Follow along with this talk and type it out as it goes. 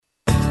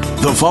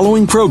The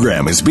following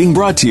program is being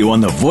brought to you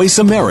on the Voice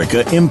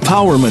America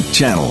Empowerment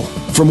Channel.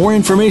 For more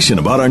information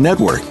about our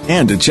network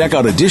and to check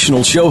out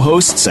additional show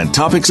hosts and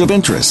topics of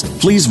interest,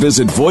 please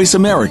visit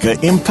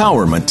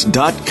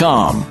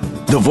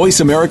voiceamericaempowerment.com. The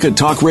Voice America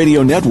Talk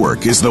Radio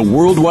Network is the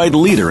worldwide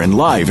leader in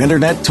live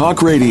Internet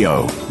talk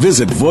radio.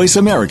 Visit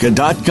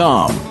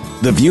voiceamerica.com.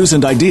 The views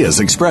and ideas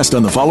expressed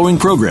on the following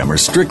program are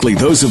strictly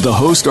those of the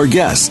host or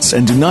guests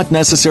and do not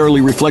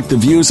necessarily reflect the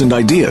views and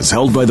ideas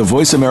held by the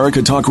Voice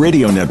America Talk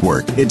Radio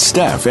Network, its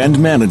staff, and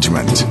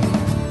management.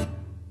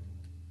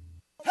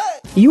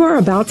 You are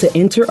about to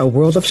enter a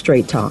world of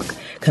straight talk,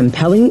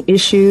 compelling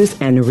issues,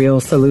 and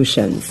real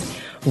solutions.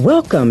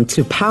 Welcome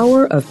to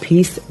Power of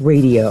Peace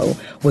Radio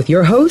with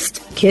your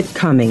host, Kit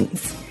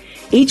Cummings.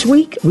 Each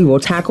week, we will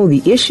tackle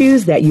the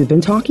issues that you've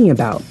been talking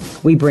about.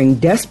 We bring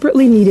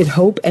desperately needed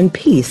hope and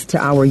peace to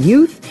our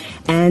youth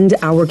and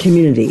our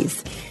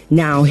communities.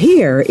 Now,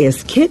 here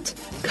is Kit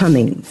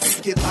Cummings.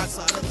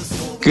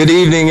 Good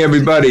evening,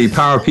 everybody.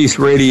 Power Peace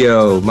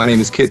Radio. My name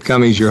is Kit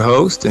Cummings, your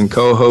host, and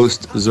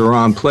co-host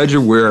Zoran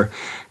Pledger. We're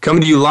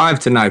coming to you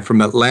live tonight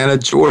from Atlanta,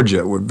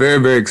 Georgia. We're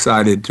very, very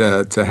excited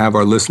to have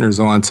our listeners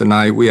on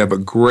tonight. We have a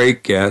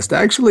great guest,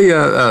 actually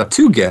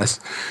two guests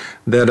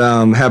that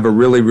have a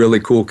really,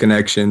 really cool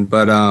connection.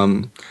 But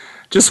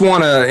just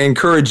want to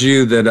encourage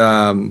you that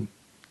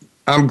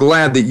I'm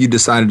glad that you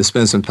decided to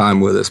spend some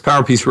time with us.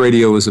 Power Peace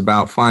Radio is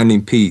about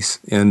finding peace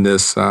in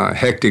this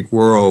hectic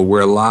world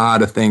where a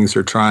lot of things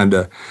are trying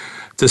to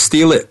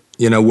steal it.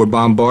 You know, we're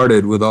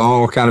bombarded with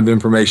all kind of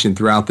information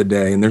throughout the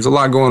day, and there's a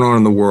lot going on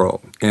in the world.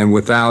 And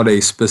without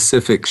a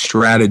specific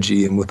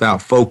strategy and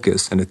without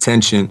focus and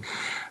attention,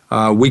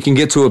 we can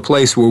get to a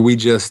place where we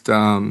just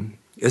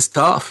it's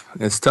tough.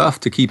 It's tough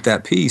to keep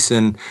that peace,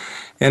 and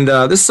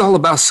this is all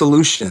about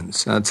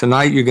solutions.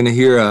 Tonight, you're going to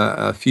hear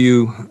a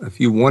few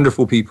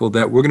wonderful people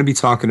that we're going to be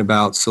talking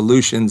about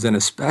solutions, and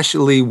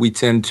especially we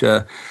tend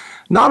to,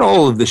 not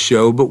all of the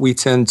show, but we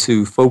tend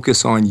to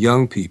focus on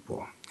young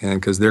people, and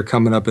because they're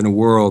coming up in a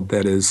world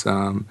that is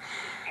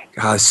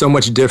so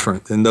much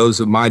different than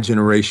those of my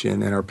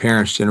generation and our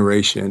parents'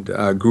 generation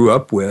grew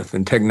up with,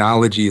 and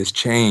technology has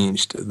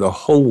changed the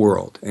whole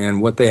world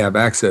and what they have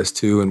access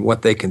to and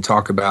what they can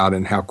talk about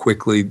and how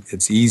quickly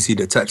it's easy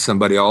to touch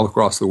somebody all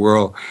across the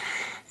world.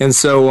 And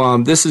so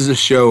this is a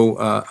show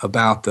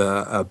about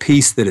a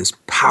peace that is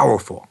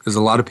powerful, because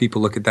a lot of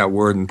people look at that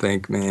word and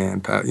think,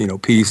 man,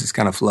 peace is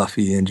kind of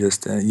fluffy and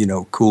just,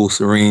 cool,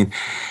 serene.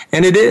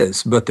 And it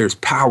is, but there's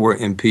power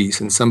in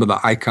peace. And some of the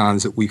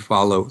icons that we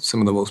follow,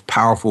 some of the most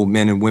powerful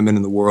men and women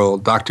in the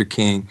world, Dr.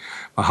 King,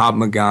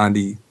 Mahatma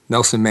Gandhi,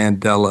 Nelson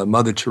Mandela,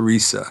 Mother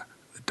Teresa,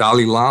 the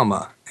Dalai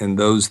Lama, and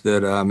those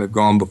that have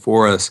gone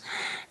before us,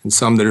 and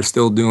some that are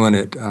still doing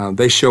it,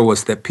 they show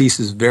us that peace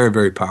is very,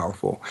 very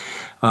powerful.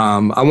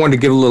 I wanted to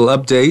give a little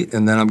update,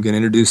 and then I'm going to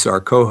introduce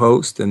our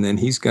co-host, and then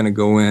he's going to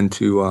go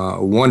into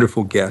a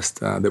wonderful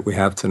guest that we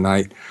have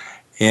tonight.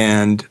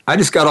 And I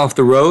just got off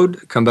the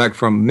road, come back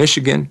from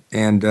Michigan,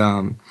 and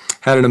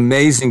had an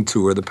amazing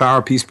tour. The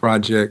Power Peace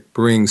Project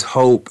brings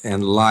hope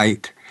and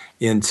light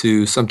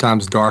into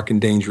sometimes dark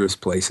and dangerous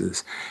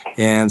places,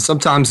 and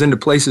sometimes into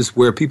places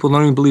where people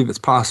don't even believe it's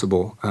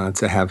possible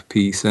to have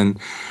peace. And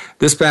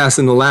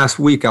in the last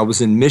week, I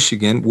was in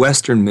Michigan,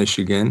 Western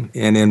Michigan,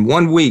 and in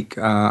 1 week,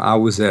 I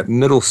was at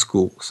middle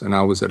schools, and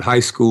I was at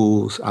high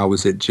schools, I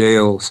was at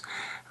jails,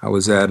 I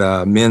was at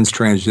a men's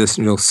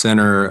transitional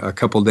center, a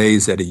couple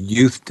days at a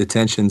youth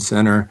detention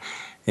center,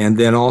 and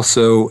then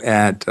also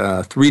at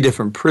 3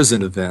 different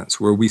prison events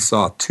where we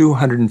saw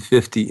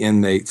 250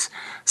 inmates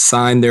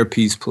sign their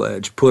peace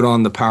pledge, put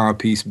on the Power of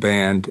Peace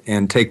band,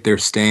 and take their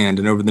stand.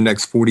 And over the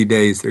next 40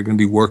 days, they're going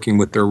to be working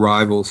with their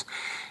rivals.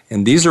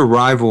 And these are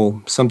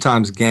rival,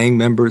 sometimes gang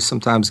members,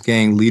 sometimes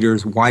gang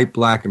leaders, white,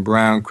 black, and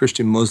brown,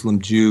 Christian,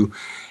 Muslim, Jew.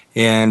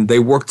 And they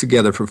work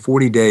together for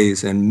 40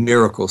 days, and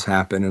miracles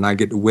happen. And I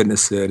get to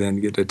witness it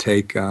and get to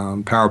take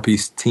Power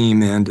Peace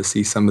team in to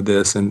see some of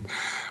this. And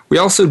we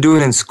also do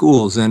it in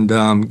schools and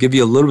give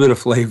you a little bit of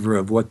flavor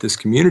of what this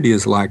community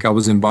is like. I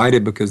was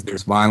invited because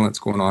there's violence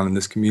going on in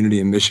this community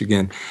in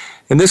Michigan.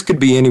 And this could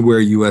be anywhere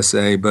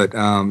USA, but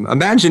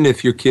imagine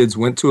if your kids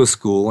went to a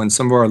school, and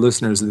some of our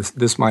listeners,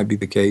 this might be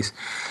the case,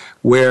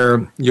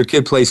 where your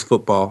kid plays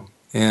football,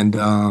 and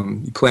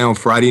you play on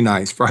Friday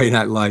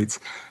night lights,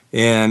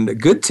 and a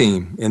good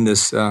team in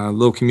this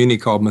little community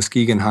called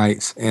Muskegon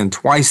Heights, and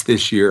twice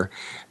this year,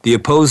 the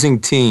opposing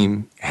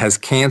team has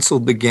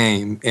canceled the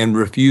game and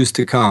refused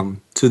to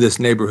come to this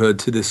neighborhood,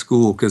 to this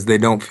school, because they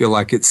don't feel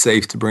like it's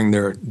safe to bring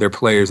their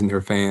players and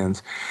their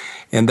fans.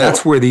 And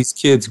that's where these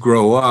kids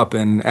grow up.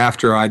 And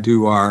after I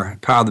do our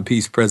Power of the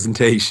Peace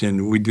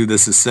presentation, we do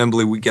this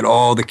assembly, we get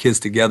all the kids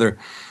together,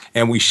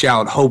 and we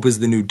shout, "Hope is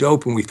the new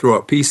dope," and we throw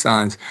up peace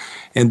signs.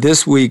 And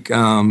this week,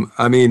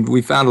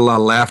 we found a lot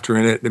of laughter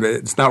in it.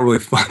 It's not really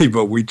funny,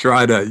 but we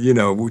try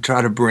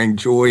to bring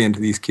joy into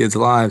these kids'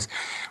 lives.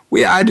 I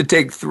had to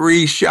take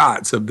 3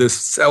 shots of this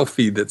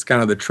selfie that's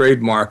kind of the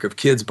trademark of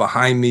kids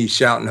behind me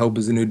shouting "Hope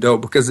is the new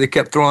dope" because they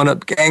kept throwing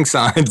up gang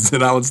signs,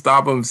 and I would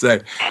stop them and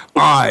say,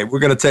 "All right, we're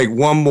going to take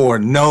one more.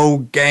 No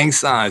gang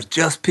signs,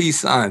 just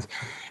peace signs."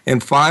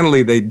 And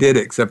finally, they did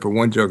it, except for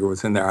one joker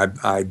was in there.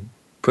 I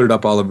put it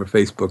up all over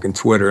Facebook and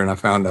Twitter, and I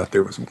found out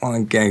there was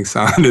one gang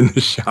sign in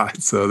the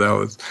shot. So that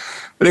was,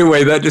 but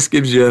anyway, that just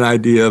gives you an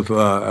idea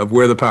of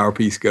where the Power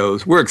Piece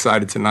goes. We're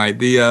excited tonight.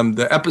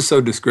 The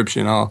episode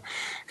description, I'll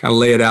kind of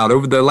lay it out.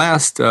 Over the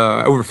last,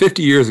 over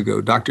 50 years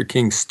ago, Dr.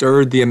 King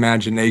stirred the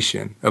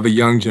imagination of a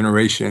young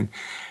generation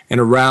and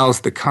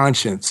aroused the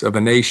conscience of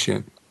a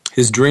nation.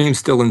 His dream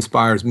still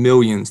inspires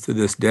millions to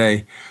this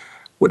day.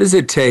 What does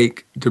it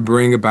take to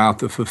bring about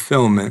the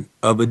fulfillment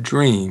of a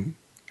dream?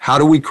 How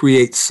do we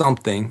create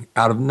something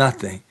out of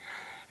nothing?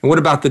 And what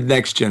about the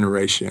next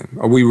generation?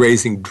 Are we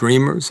raising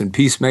dreamers and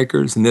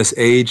peacemakers in this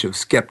age of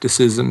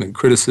skepticism and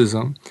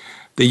criticism?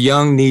 The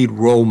young need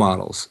role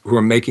models who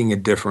are making a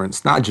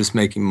difference, not just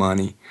making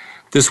money.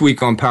 This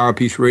week on Power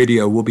Piece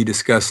Radio, we'll be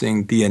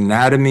discussing the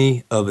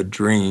anatomy of a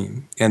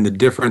dream and the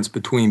difference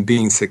between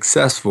being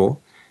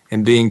successful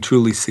and being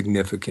truly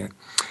significant.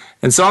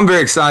 And so I'm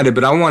very excited,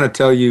 but I want to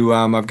tell you,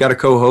 I've got a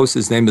co-host.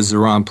 His name is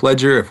Zoran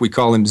Pledger. If we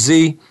call him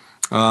Z,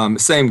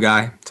 same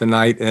guy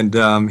tonight,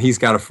 and he's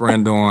got a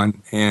friend on.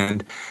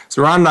 And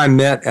Zoran and I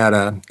met at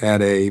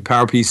a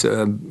Power Piece.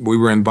 We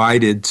were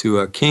invited to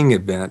a King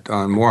event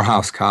on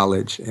Morehouse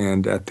College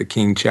and at the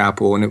King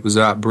Chapel, and it was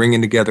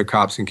bringing together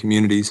cops and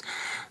communities.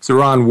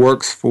 Zoran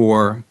works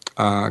for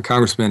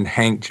Congressman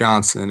Hank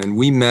Johnson, and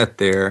we met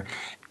there.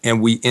 And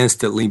we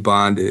instantly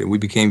bonded. We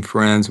became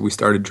friends. We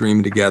started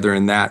dreaming together,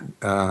 and that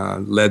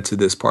led to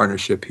this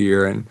partnership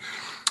here.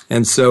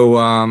 And so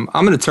I'm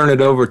going to turn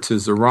it over to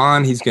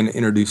Zoran. He's going to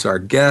introduce our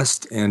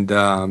guest. And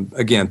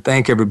again,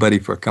 thank everybody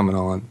for coming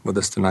on with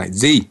us tonight.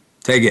 Z,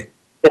 take it.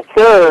 Yes,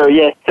 sir.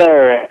 Yes,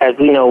 sir. As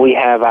we know, we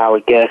have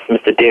our guest,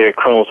 Mr. Derek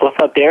Crooms. What's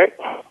up, Derek?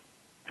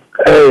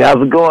 Hey, how's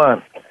it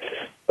going?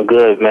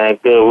 Good, man.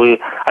 Good.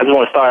 I just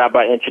want to start out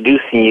by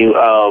introducing you.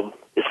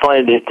 It's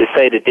funny to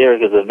say that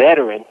Derek is a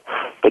veteran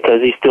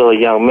because he's still a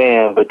young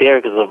man, but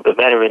Derek is a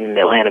veteran in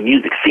the Atlanta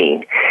music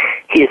scene.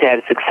 He has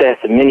had success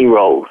in many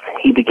roles.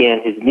 He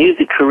began his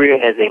music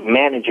career as a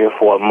manager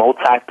for a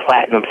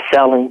multi-platinum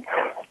selling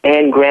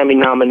and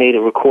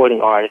Grammy-nominated recording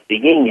artist, the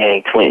Yin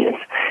Yang Twins.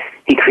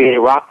 He created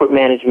Rockford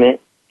Management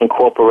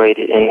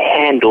Incorporated and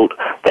handled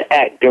the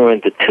act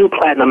during the 2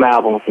 platinum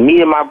albums, Me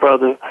and My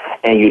Brother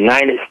and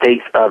United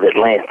States of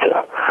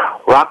Atlanta.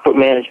 Rockford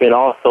Management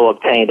also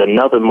obtained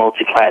another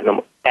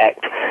multi-platinum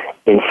act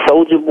in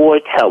Soulja Boy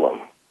Tell 'Em.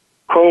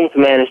 Crooms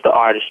managed the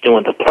artist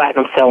during the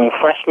platinum-selling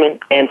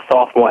freshman and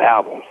sophomore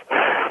albums.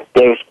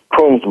 There's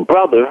Crooms'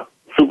 brother,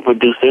 super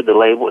producer, the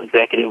label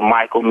executive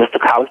Michael,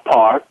 Mr. College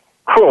Park.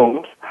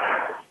 Crooms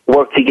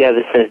worked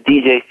together since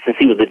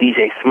he was a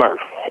DJ Smurf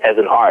as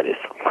an artist.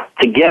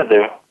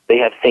 Together, they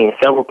have seen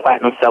several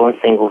platinum-selling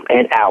singles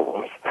and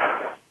albums.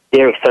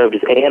 Derek served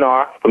as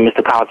A&R for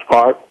Mr. College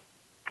Park,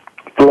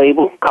 the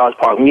label, College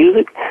Park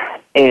Music,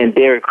 and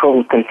Derek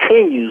Crooms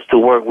continues to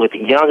work with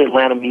young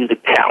Atlanta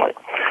music talent.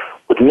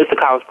 With Mr.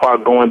 College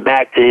Park going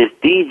back to his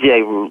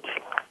DJ roots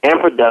and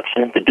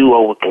production, the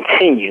duo will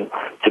continue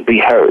to be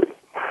heard.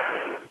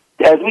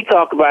 As we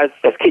talk about,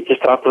 as Kit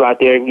just talked about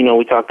there,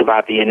 we talked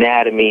about the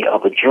anatomy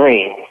of a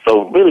dream.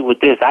 So really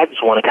with this, I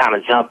just want to kind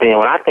of jump in.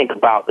 When I think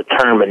about the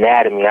term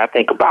anatomy, I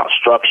think about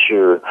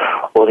structure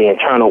or the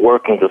internal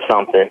workings of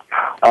something.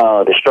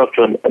 The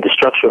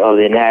structure of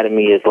the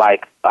anatomy is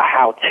like a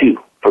how-to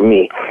for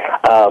me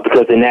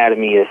because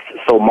anatomy is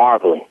so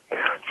marveling.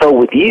 So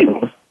with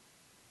you,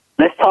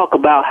 let's talk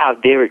about how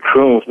Derek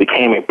Crooms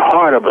became a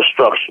part of a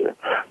structure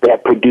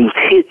that produced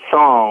hit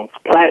songs,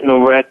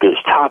 platinum records,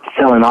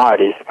 top-selling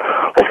artists.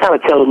 Let's kind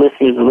of tell the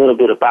listeners a little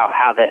bit about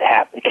how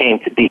that came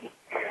to be.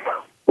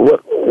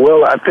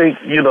 Well, I think,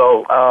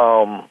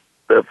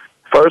 the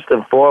first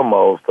and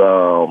foremost,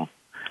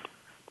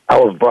 I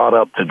was brought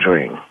up to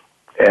dream.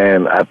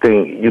 And I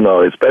think,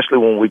 especially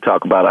when we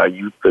talk about our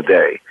youth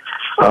today,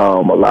 a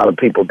lot of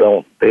people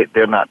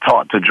they're not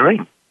taught to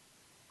dream.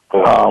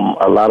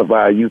 A lot of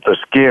our youth are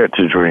scared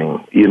to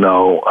dream, and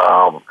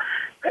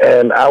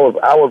I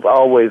was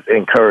always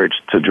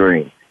encouraged to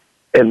dream,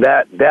 and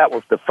that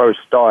was the first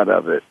start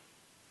of it.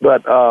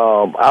 But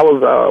I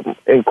was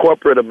in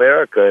corporate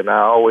America, and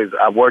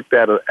I worked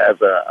as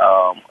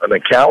an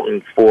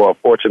accountant for a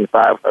Fortune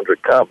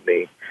 500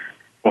 company,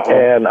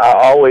 and I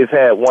always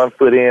had one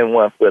foot in,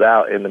 one foot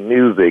out in the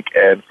music.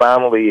 And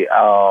finally,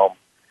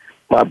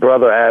 my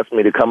brother asked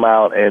me to come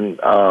out and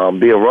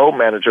be a road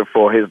manager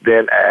for his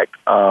then act,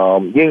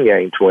 Yin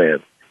Yang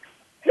Twins.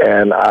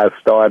 And I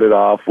started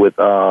off with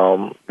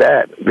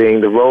that,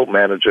 being the road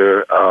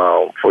manager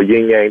for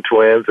Yin Yang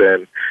Twins.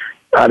 And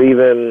not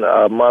even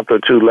a month or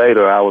two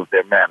later, I was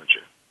their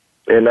manager.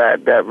 And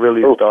that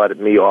really started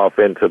me off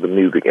into the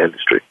music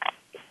industry.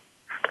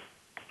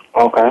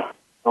 Okay.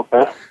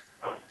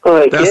 Go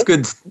ahead, That's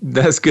kid. good.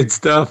 That's good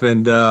stuff.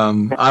 And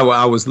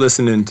I was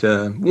listening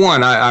to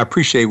one. I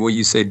appreciate what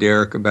you say,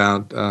 Derek,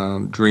 about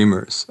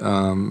dreamers.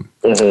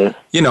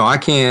 I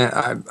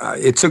can't.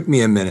 It took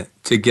me a minute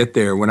to get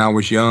there. When I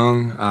was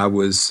young, I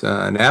was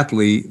an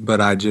athlete,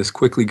 but I just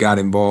quickly got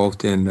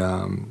involved in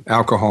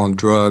alcohol and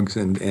drugs,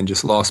 and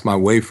just lost my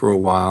way for a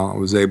while. I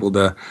was able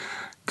to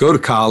go to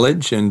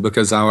college, and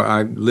because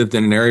I lived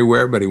in an area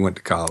where everybody went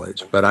to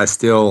college, but I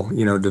still,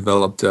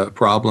 developed a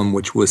problem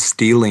which was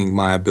stealing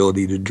my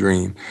ability to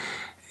dream.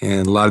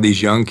 And a lot of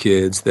these young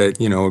kids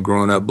that, are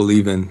growing up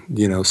believing,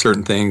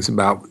 certain things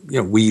about,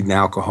 weed and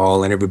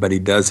alcohol, and everybody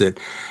does it.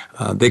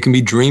 They can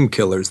be dream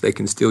killers. They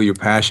can steal your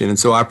passion. And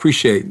so I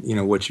appreciate,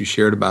 what you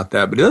shared about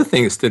that. But the other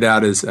thing that stood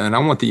out is, and I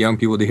want the young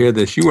people to hear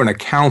this, you were an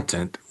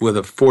accountant with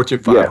a Fortune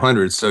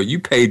 500. Yeah. So you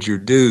paid your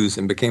dues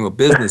and became a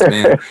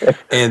businessman,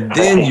 and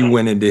then you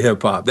went into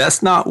hip hop.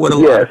 That's not what a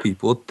lot of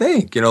people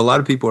think. A lot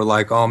of people are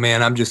like, oh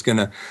man, I'm just going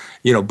to,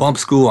 bump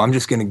school. I'm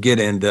just going to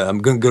I'm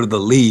going to go to the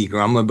league,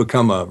 or I'm going to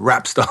become a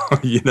rap star,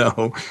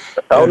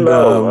 Oh,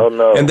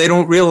 no. And they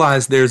don't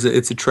realize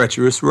it's a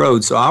treacherous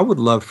road. So I would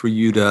love for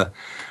you to,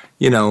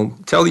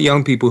 tell the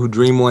young people who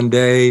dream one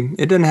day,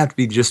 it doesn't have to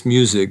be just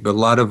music, but a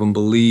lot of them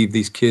believe,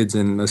 these kids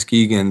in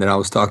Muskegon that I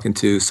was talking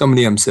to, so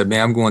many of them said,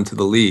 man, I'm going to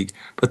the league,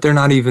 but they're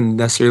not even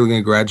necessarily going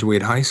to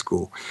graduate high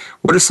school.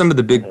 What are some of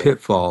the big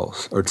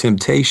pitfalls or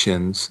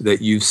temptations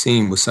that you've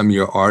seen with some of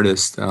your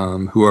artists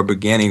who are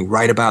beginning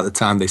right about the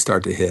time they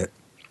start to hit?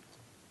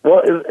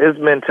 Well, it's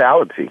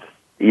mentality.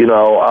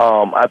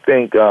 I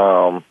think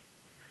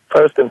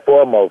first and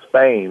foremost,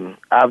 fame.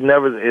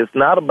 It's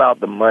not about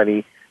the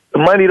money. The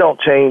money don't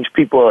change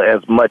people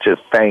as much as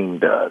fame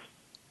does.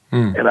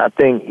 And I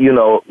think,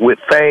 with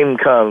fame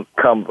comes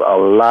a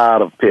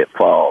lot of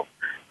pitfalls.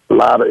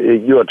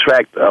 You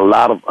attract a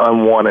lot of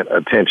unwanted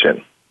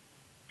attention.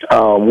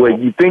 Where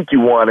you think you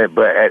want it,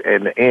 but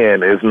in the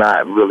end, it's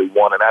not really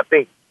wanted. I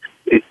think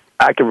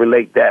I can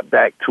relate that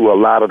back to a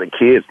lot of the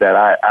kids that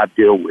I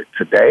deal with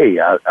today.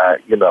 I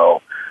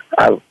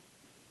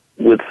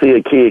would see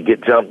a kid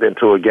get jumped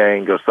into a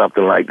gang or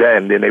something like that,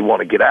 and then they want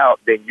to get out.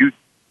 Then you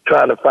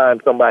trying to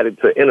find somebody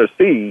to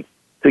intercede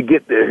to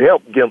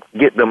help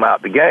get them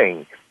out the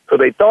gang. So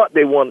they thought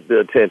they wanted the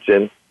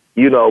attention,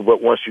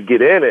 but once you get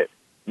in it,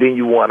 then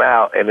you want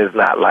out, and it's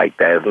not like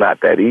that. It's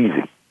not that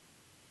easy.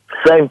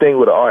 Same thing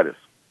with an artist.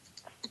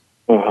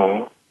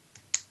 Mm-hmm.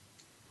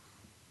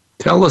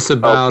 Tell us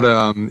about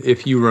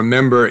if you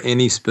remember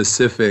any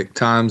specific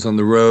times on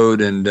the road,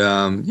 and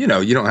you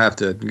don't have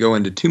to go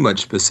into too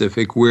much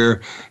specific,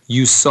 where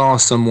you saw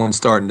someone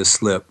starting to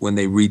slip when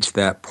they reached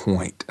that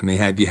point. I mean,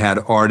 have you had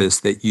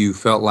artists that you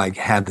felt like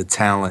had the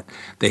talent,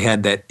 they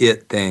had that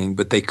it thing,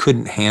 but they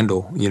couldn't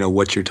handle,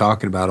 what you're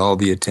talking about, all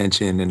the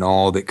attention and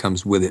all that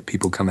comes with it,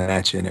 people coming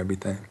at you and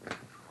everything?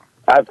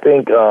 I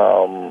think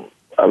a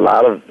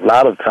lot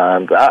of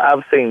times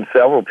I've seen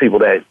several people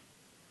that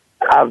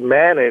I've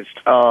managed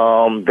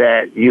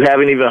that you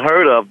haven't even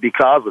heard of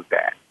because of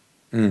that.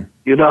 Yeah.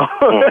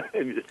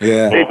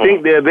 They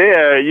think they're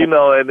there,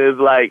 and it's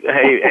like,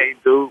 hey,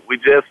 dude,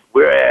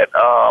 we're at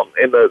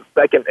in the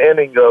second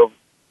inning of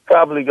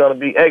probably going to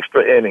be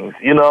extra innings,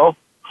 Yeah.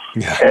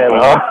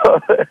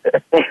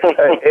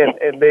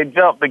 and they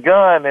jump the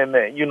gun, and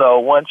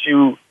once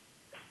you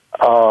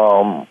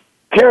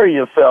carry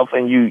yourself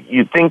and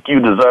you think you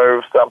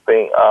deserve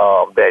something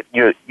that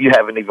you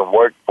haven't even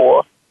worked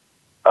for.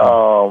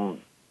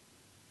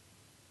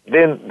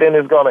 Then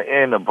it's going to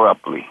end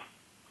abruptly.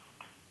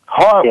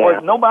 Hard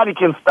work, nobody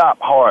can stop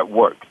hard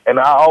work, and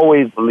I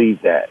always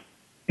believe that.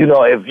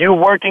 If you're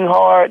working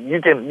hard,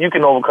 you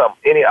can overcome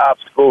any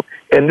obstacle.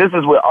 And this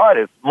is with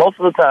artists. Most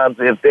of the times,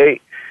 if they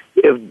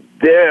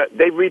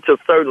reach a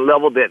certain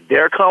level that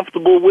they're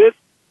comfortable with,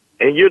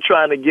 and you're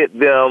trying to get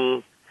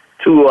them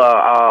to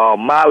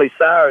Miley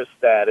Cyrus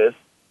status,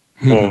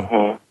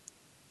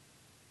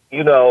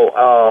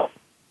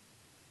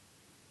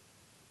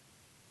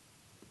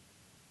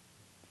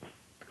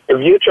 if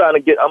you're trying to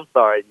get, I'm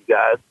sorry, you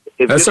guys.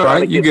 That's all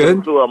right. You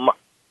good?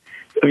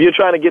 If you're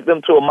trying to get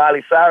them to a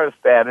Miley Cyrus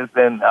status,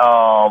 then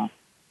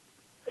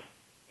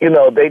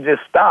they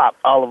just stop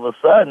all of a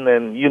sudden,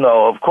 and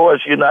of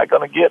course you're not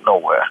going to get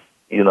nowhere.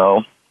 It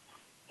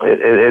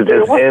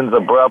just ends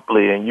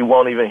abruptly, and you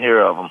won't even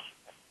hear of them.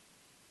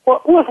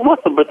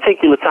 What's a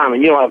particular time,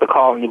 and you don't have to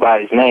call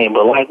anybody's name,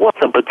 but what's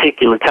a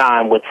particular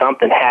time when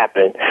something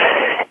happened,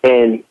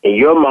 and in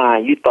your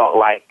mind you thought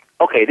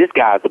okay, this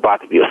guy's about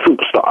to be a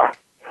superstar.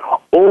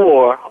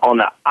 Or on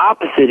the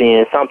opposite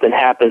end, something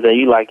happens and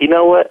you're like, you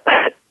know what?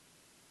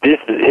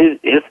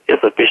 It's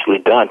officially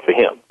done for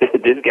him.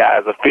 This guy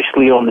is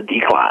officially on the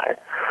decline.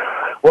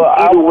 Well,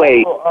 either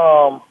way,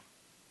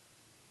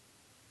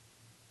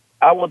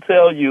 I will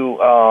tell you.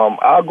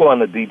 I'll go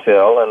into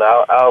detail, and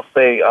I'll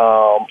say,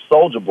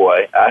 Soulja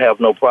Boy. I have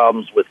no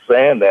problems with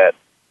saying that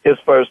his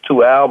first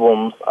two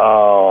albums.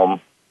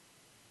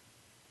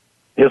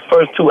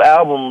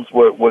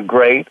 Were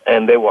great,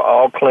 and they were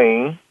all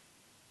clean.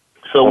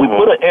 So we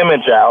put an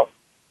image out,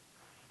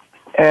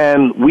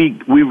 and we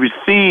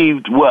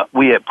received what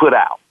we had put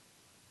out.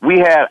 we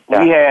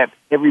had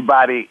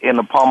everybody in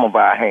the palm of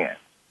our hand.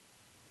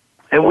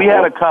 And we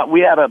had a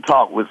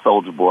talk with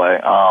Soulja Boy,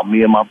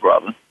 me and my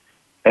brother,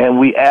 and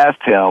we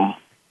asked him,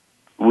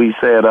 we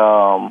said,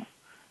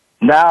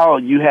 now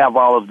you have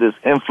all of this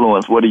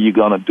influence, what are you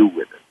going to do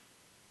with it?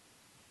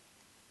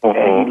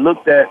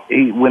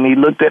 And when he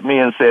looked at me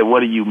and said,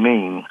 what do you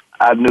mean?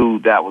 I knew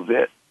that was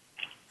it.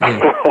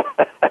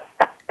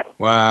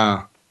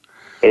 Wow.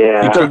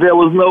 Yeah. Because there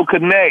was no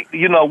connect.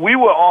 You know, we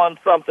were on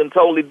something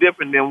totally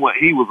different than what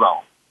he was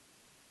on.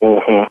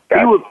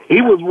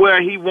 He was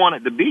where he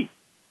wanted to be.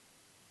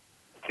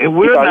 And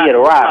we're not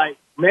like,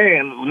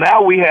 man,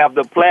 now we have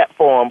the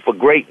platform for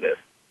greatness.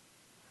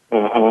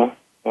 Wow.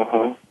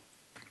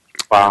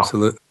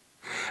 Absolutely.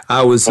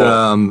 I was,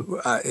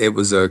 it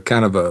was a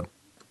kind of a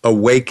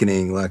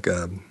awakening, like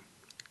a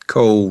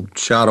cold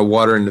shot of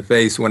water in the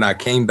face. When I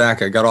came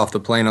back, I got off the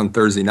plane on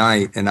Thursday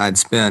night, and I'd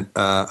spent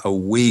a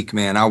week,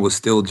 man, I was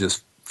still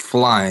just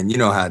flying. You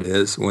know how it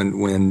is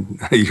when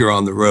you're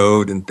on the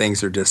road and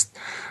things are just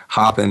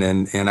hopping,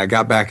 and I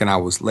got back and I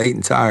was late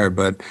and tired,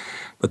 but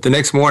the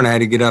next morning I had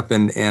to get up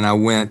and I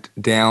went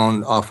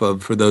down off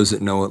of, for those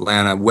that know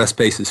Atlanta, West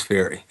Paces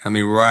Ferry. I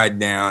mean, right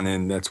down,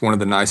 and that's one of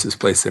the nicest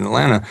places in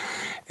Atlanta.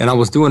 And I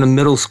was doing a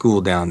middle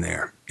school down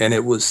there. And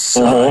it was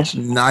such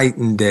night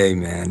and day,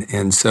 man.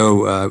 And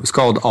so it was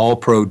called All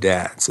Pro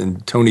Dads.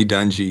 And Tony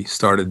Dungy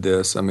started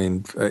this. I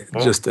mean,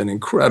 just an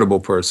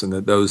incredible person.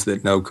 That those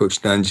that know Coach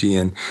Dungy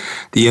and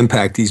the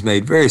impact he's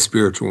made, very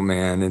spiritual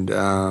man and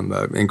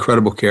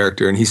incredible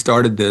character. And he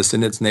started this,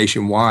 and it's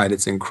nationwide.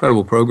 It's an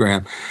incredible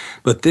program.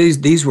 But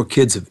these were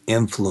kids of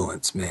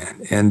influence,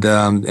 man. And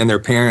their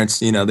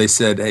parents, you know, they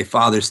said, hey,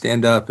 father,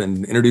 stand up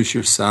and introduce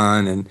your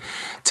son and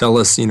tell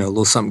us, you know, a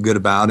little something good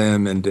about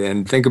him.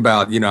 And think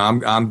about, you know,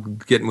 I'm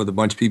getting with a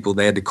bunch of people.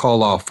 They had to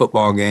call off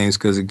football games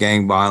because of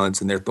gang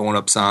violence, and they're throwing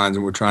up signs,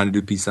 and we're trying to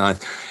do peace signs.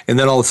 And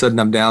then all of a sudden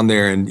I'm down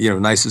there and, you know,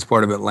 nicest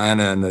part of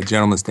Atlanta, and the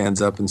gentleman stands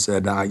up and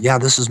said, yeah,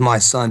 this is my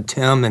son,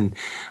 Tim, and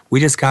we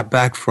just got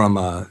back from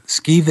a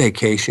ski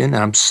vacation, and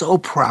I'm so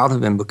proud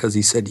of him because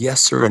he said yes,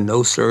 sir, and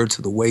no, sir,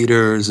 to the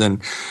waiters.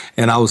 And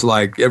I was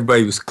like,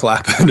 everybody was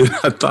clapping, and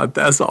I thought,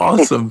 that's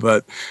awesome.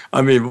 But,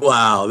 I mean,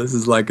 wow, this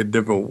is like a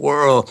different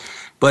world.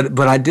 But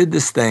I did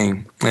this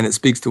thing, and it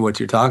speaks to what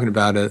you're talking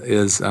about,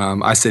 is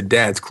I said,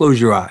 dads, close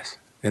your eyes.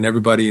 And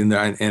everybody in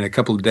there, and a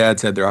couple of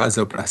dads had their eyes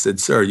open. I said,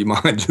 sir, you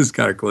might just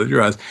got to close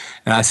your eyes.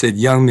 And I said,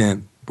 young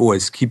men,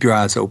 boys, keep your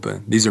eyes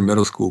open. These are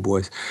middle school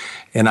boys.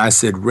 And I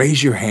said,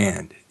 raise your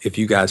hand if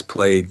you guys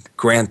played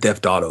Grand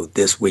Theft Auto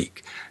this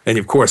week. And,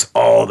 of course,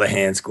 all the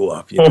hands go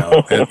up, you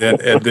know. and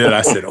then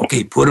I said,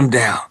 okay, put them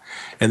down.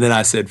 And then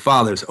I said,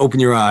 fathers, open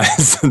your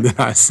eyes. And then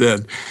I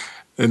said,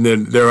 and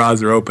then their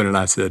eyes are open, and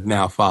I said,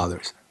 now,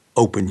 fathers,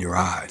 open your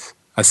eyes.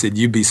 I said,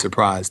 you'd be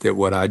surprised at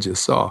what I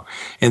just saw.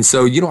 And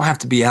so you don't have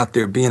to be out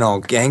there being all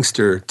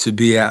gangster to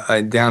be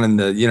down in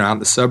the, you know, out in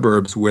the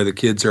suburbs where the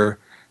kids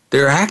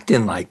they're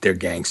acting like they're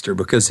gangster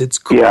because it's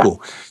cool.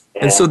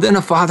 Yeah. And so then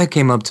a father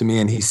came up to me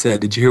and he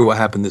said, did you hear what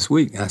happened this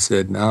week? And I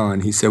said, no.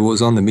 And he said, well, it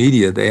was on the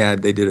media.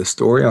 They did a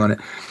story on it.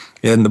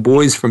 And the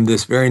boys from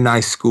this very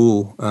nice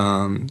school,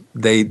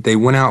 they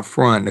went out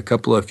front,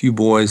 and a few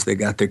boys, they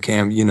got their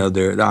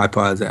their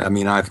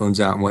iPhones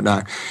out and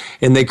whatnot.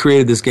 And they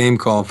created this game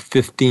called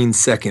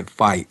 15-second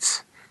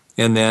fights.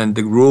 And then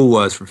the rule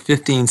was for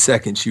 15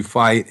 seconds you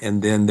fight,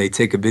 and then they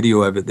take a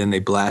video of it, then they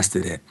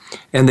blasted it.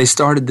 And they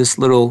started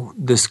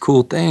this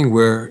cool thing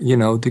where, you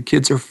know, the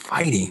kids are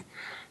fighting.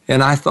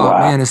 And I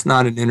thought, man, it's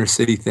not an inner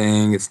city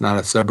thing. It's not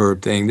a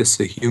suburb thing. This is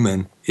a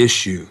human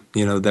issue,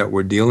 you know, that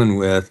we're dealing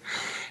with.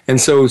 And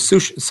so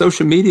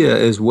social media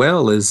as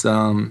well is,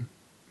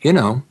 you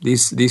know,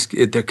 these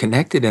they're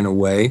connected in a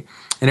way,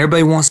 and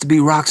everybody wants to be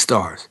rock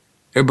stars.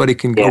 Everybody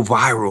can go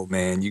viral,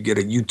 man. You get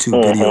a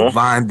YouTube video,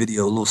 Vine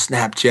video, a little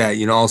Snapchat,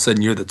 you know, all of a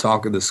sudden you're the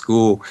talk of the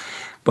school.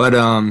 But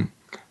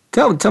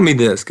tell me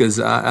this, because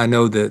I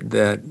know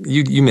that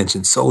you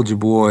mentioned Soulja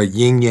Boy,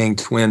 Yin Yang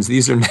Twins.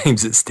 These are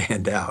names that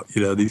stand out.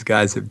 You know, these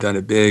guys have done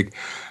it big.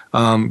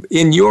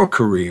 In your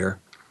career,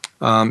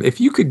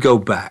 if you could go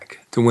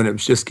back to when it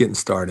was just getting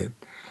started,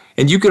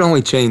 and you could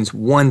only change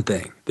one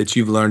thing that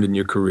you've learned in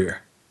your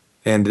career,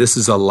 and this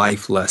is a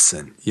life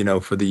lesson, you know,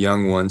 for the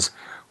young ones,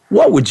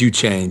 what would you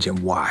change and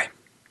why?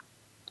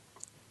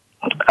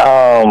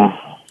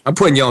 I'm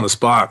putting you on the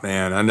spot,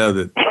 man. I know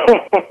that.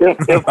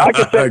 if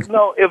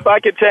I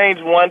could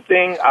change one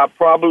thing, I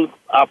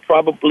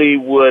probably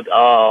would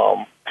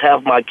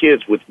have my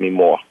kids with me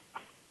more.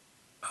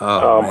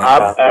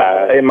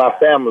 In my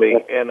family,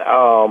 and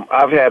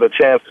I've had a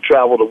chance to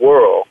travel the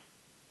world.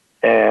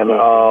 And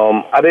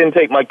I didn't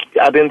take my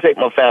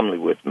family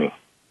with me.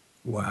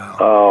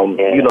 Wow.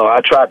 You know,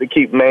 I tried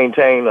to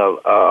maintain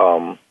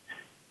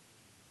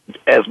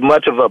as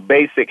much of a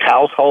basic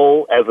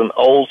household as an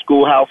old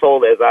school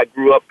household as I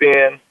grew up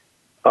in.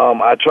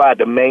 I tried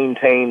to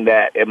maintain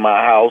that in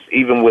my house,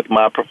 even with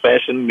my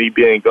profession, me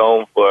being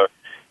gone for,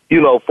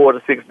 you know, 4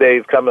 to 6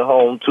 days, coming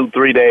home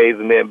 2-3 days,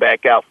 and then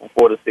back out for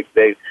 4 to 6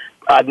 days.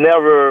 I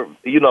never,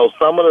 you know,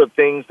 some of the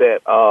things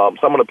that,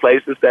 some of the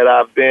places that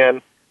I've been,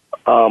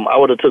 I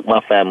would have took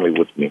my family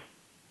with me.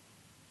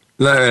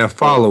 A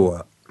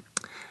follow-up.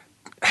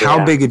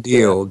 How big a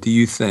deal do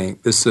you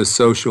think, this is a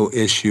social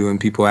issue, and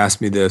people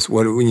ask me this,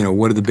 what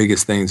are the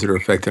biggest things that are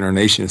affecting our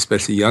nation,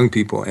 especially young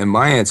people? And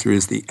my answer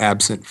is the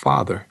absent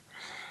father.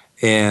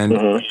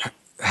 And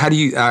how do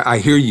you, I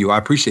hear you, I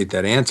appreciate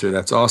that answer,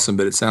 that's awesome,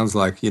 but it sounds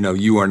like,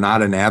 you are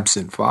not an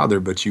absent father,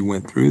 but you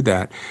went through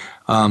that.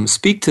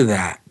 Speak to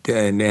that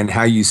and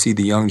how you see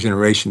the young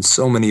generation,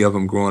 so many of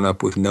them growing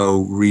up with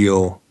no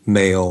real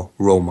male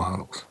role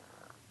models.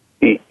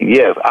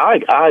 Yes,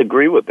 I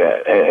agree with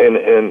that.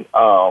 And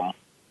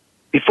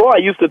before I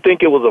used to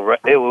think it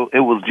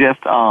was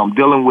just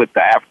dealing with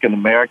the African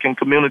American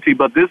community,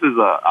 but this is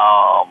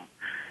a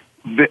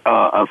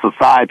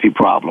society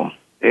problem.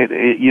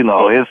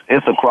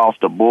 It's across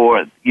the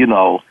board,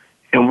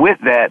 and with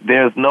that,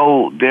 there's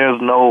no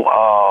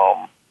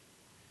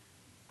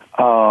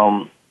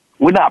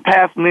we're not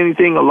passing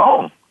anything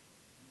along.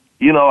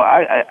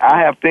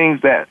 I have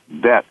things that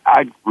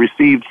I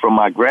received from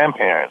my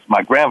grandparents,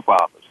 my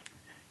grandfathers,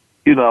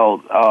 and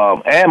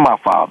my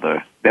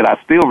father, that I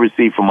still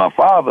receive from my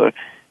father,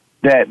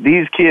 that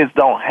these kids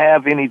don't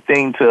have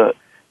anything to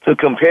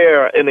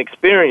compare an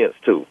experience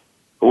to.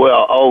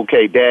 Well,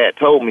 okay, Dad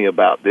told me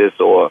about this,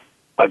 or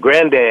my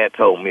granddad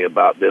told me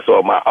about this,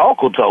 or my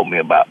uncle told me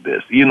about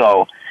this.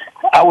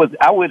 I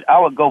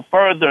would go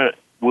further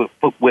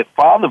with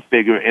father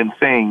figure and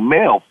saying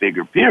male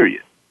figure,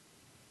 period.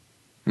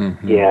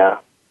 Mm-hmm. Yeah,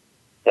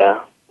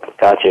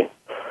 gotcha.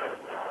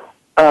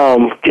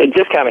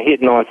 Just kind of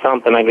hitting on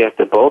something, I guess,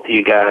 that both of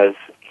you guys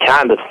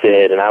kind of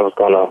said, and I was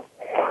going to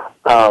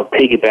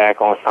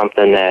piggyback on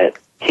something that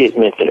Kit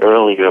mentioned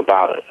earlier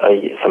about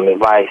some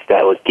advice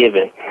that was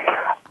given.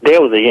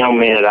 There was a young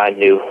man that I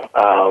knew,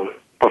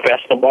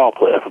 professional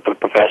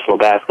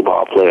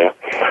basketball player,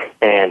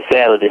 and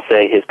sadly to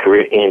say, his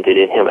career ended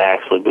in him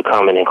actually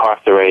becoming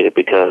incarcerated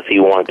because he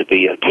wanted to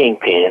be a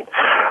kingpin.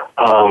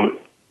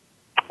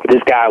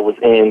 This guy was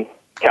in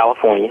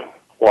California,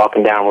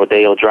 walking down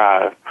Rodeo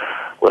Drive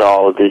with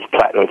all of these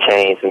platinum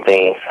chains and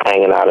things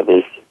hanging out of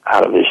his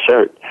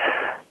shirt.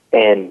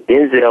 And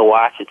Denzel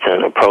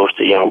Washington approached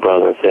the young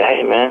brother and said,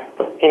 "Hey, man,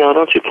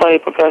 don't you play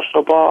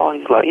professional ball?"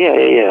 He's like,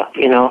 yeah.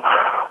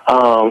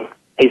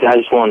 He said, "I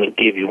just wanted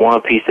to give you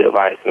one piece of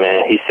advice,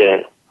 man." He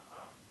said,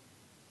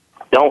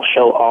 "Don't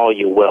show all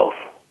your wealth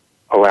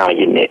around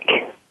your neck."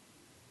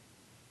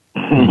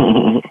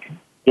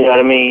 You know what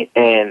I mean?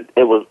 And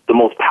it was the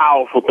most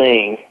powerful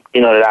thing,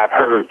 that I've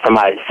heard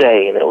somebody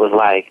say, and it was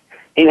like,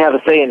 he didn't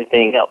have to say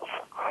anything else.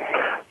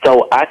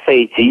 So I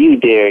say to you,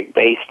 Derek,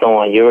 based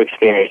on your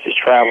experiences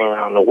traveling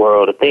around the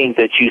world, the things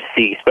that you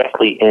see,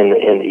 especially in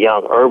the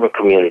young urban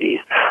communities,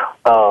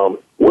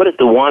 what is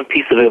the one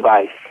piece of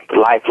advice,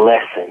 life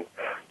lesson,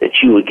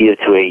 that you would give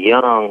to a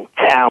young,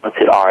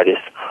 talented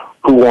artist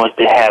who wants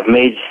to have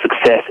major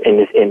success in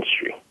this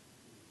industry?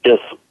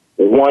 Just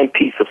one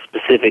piece of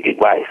specific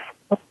advice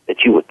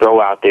that you would throw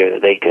out there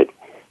that they could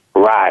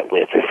ride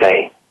with and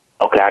say,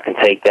 okay, I can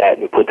take that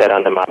and put that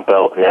under my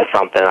belt, and that's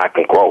something I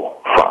can grow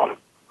from.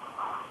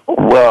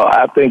 Well,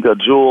 I think a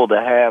jewel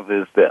to have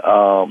is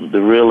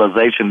the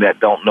realization that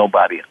don't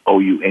nobody owe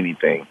you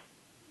anything.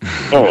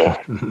 I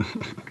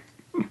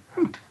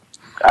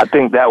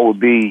think that would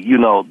be,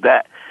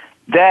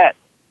 that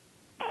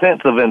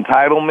sense of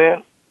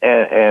entitlement,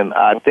 and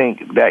I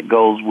think that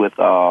goes with,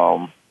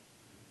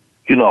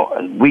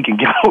 we can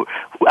go.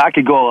 I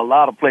could go a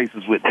lot of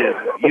places with this.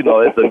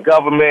 It's a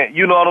government.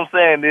 You know what I'm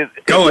saying?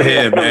 Go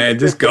ahead, man.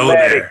 Just go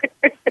there.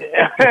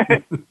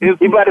 You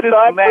better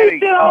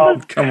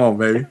start. Come on,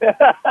 baby.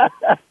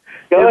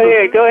 Go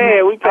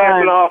ahead. We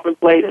passing off and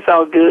play. It's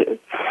all good.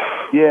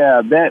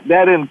 Yeah,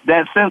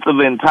 that sense of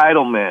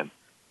entitlement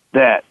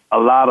that a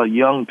lot of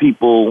young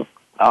people,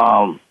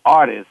 young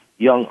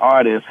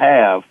artists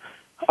have,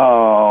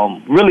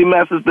 really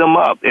messes them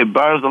up. It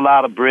burns a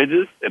lot of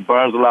bridges. It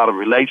burns a lot of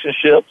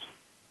relationships.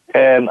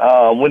 And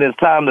when it's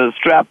time to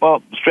strap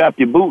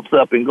your boots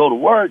up and go to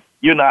work,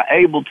 you're not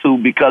able to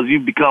because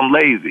you've become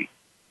lazy.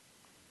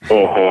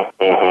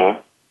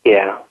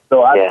 Yeah.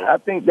 So I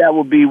think that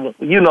would be,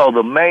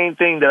 the main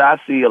thing that I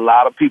see a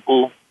lot of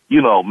people,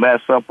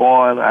 mess up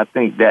on. I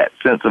think that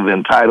sense of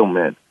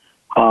entitlement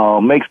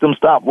makes them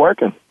stop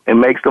working and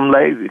makes them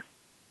lazy.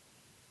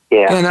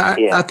 Yeah. And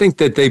I think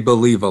that they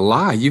believe a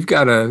lie. You've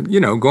got to,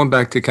 going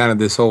back to kind of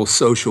this whole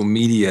social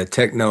media,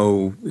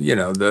 techno,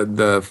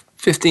 the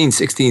 15,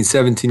 16,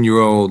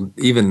 17-year-old,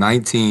 even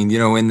 19,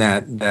 in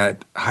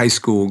that high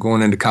school,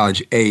 going into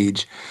college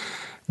age,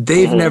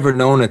 they've never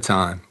known a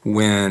time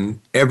when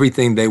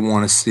everything they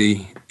want to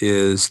see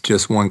is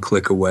just one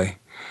click away.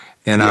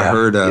 And I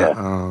heard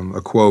a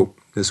quote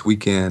this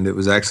weekend. It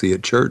was actually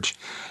at church.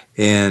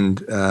 And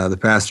the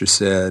pastor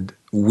said,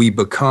 "We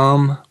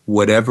become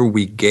whatever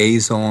we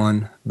gaze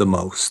on the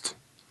most."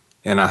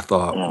 And I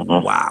thought,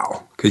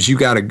 wow, because you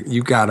got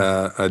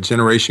a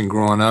generation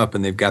growing up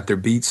and they've got their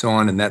beats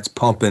on and that's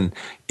pumping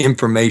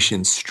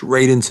information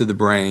straight into the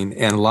brain,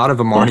 and a lot of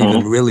them aren't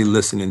even really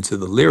listening to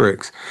the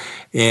lyrics,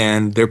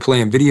 and they're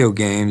playing video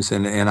games.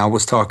 And I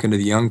was talking to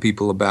the young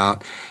people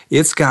about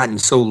it's gotten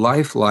so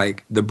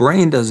lifelike. The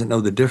brain doesn't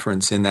know the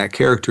difference in that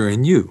character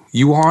and you.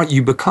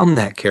 You become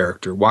that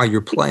character while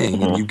you're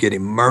playing, and you get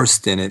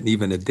immersed in it and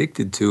even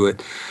addicted to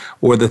it,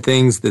 or the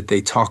things that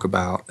they talk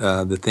about,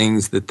 the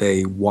things that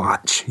they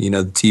watch. The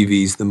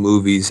TVs, the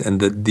movies,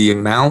 and the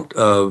amount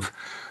of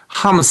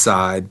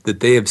homicide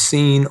that they have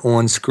seen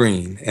on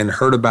screen and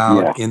heard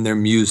about in their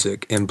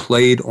music and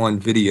played on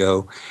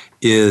video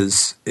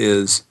is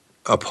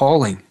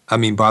appalling. I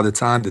mean, by the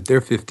time that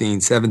they're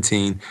 15,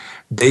 17,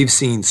 they've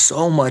seen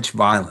so much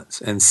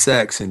violence, and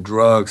sex and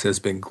drugs has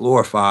been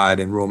glorified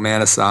and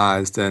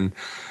romanticized. And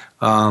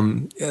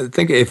I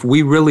think if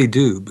we really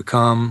do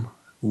become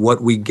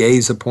what we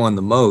gaze upon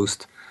the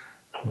most,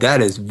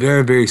 that is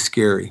very, very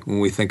scary when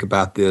we think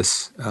about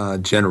this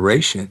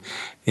generation.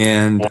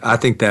 And I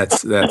think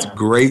that's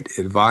great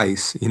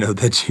advice,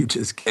 that you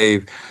just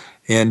gave.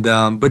 And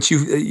but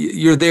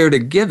you're there to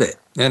give it.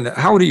 And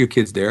how old are your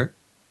kids, Derek?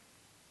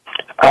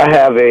 I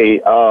have a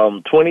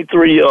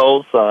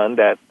 23-year-old son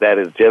that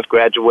has just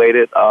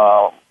graduated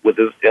with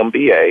his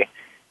MBA.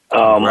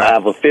 I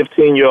have a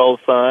 15-year-old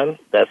son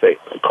that's at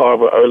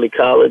Carver Early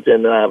College,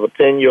 and then I have a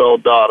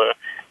 10-year-old daughter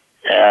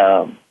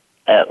in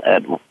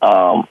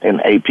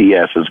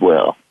APS as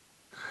well.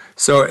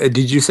 So,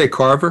 did you say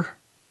Carver?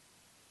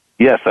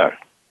 Yes, sir.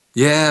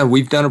 Yeah,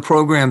 we've done a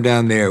program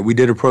down there. We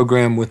did a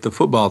program with the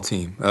football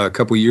team a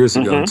couple years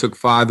ago and took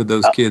 5 of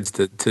those kids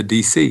to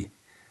D.C.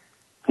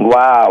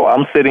 Wow,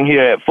 I'm sitting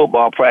here at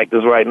football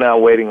practice right now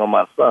waiting on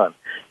my son.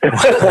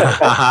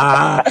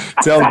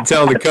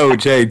 Tell the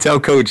coach, hey, tell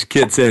Coach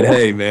Kit said,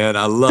 hey, man,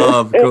 I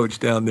love Coach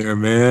down there,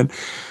 man.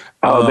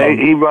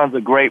 He runs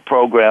a great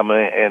program,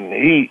 and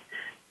he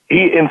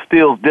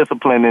instills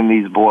discipline in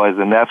these boys,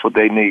 and that's what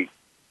they need.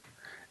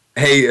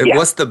 Hey,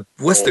 what's the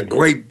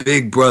great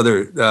big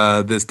brother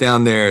that's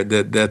down there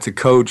that's a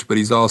coach, but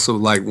he's also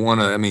like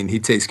he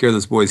takes care of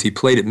those boys. He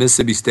played at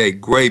Mississippi State.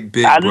 Great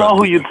big brother. I know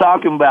who you're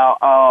talking about.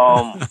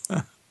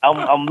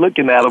 I'm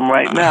looking at him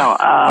right now.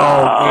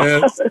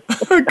 Man.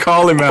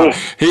 Call him out.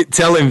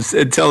 Tell him,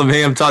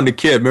 hey, I'm talking to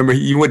Kid. Remember,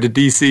 you went to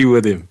D.C.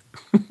 with him.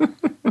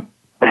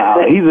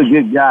 He's a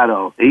good guy,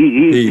 though.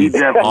 He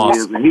definitely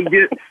awesome. is. He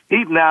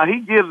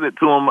gives it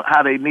to them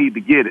how they need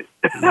to get it.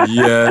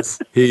 Yes,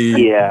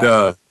 he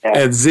does.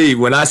 And Z,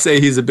 when I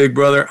say he's a big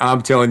brother,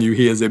 I'm telling you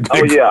he is a big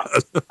brother.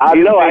 I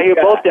hear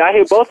both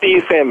of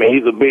you saying, man,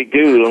 he's a big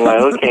dude. I'm like,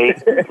 okay.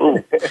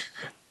 Ooh.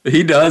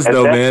 He does,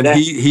 man.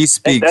 He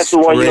speaks. That's the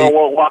one you don't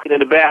want walking in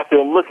the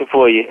bathroom looking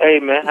for you. Hey,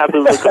 man, how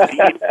does it look to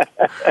you?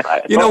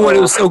 You know what? It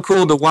was so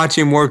cool to watch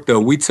him work, though.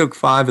 We took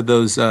 5 of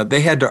those.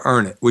 They had to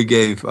earn it. We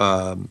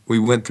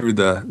went through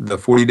the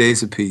 40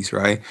 days apiece,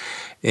 right?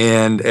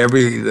 And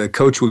the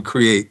coach would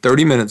create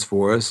 30 minutes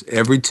for us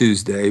every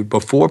Tuesday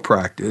before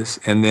practice,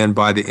 and then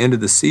by the end of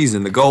the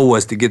season, the goal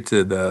was to get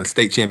to the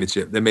state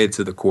championship. They made it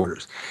to the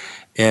quarters.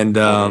 And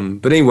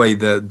but anyway,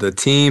 the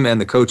team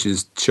and the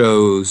coaches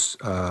chose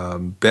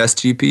best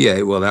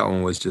GPA. Well, that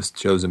one was just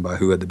chosen by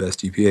who had the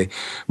best GPA.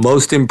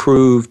 Most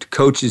improved,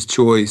 coach's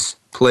choice,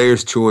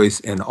 player's choice,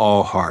 and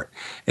all heart.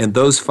 And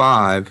those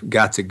 5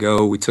 got to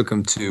go. We took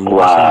them to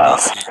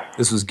Washington, D.C.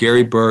 This was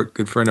Gary Burke,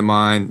 good friend of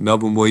mine.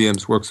 Melvin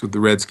Williams works with the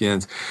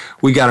Redskins.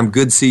 We got them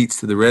good seats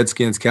to the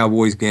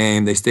Redskins-Cowboys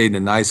game. They stayed in a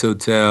nice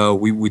hotel.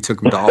 We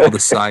took them to all the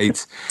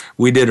sites.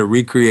 We did a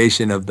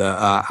recreation of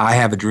the I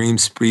Have a Dream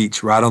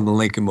speech right on the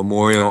Lincoln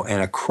Memorial,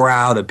 and a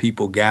crowd of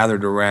people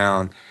gathered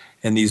around.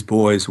 And these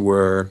boys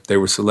were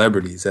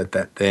celebrities at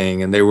that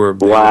thing, and they were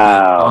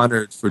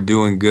honored for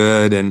doing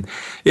good. And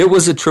it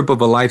was a trip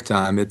of a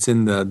lifetime. It's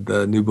in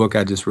the new book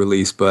I just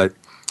released. But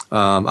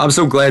I'm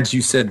so glad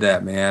you said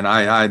that, man.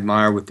 I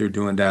admire what they're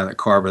doing down at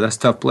Carver. That's a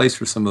tough place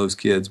for some of those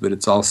kids, but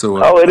it's also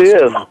it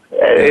is.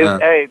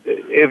 Hey,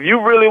 if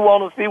you really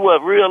want to see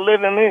what real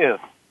living is,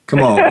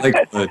 come on,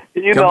 Lakewood.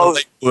 turn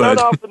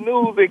off the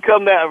news and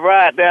come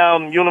ride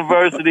down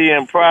University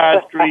and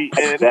Pryor Street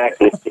and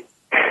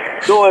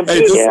go in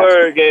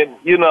Pittsburgh and,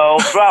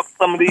 drop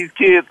some of these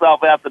kids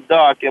off after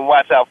dark and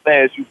watch how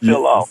fast you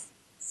peel off.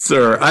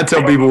 Sir, I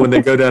tell people when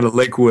they go down to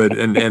Lakewood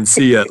and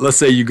see it, let's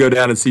say you go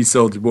down and see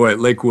Soulja Boy at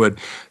Lakewood,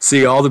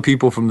 see all the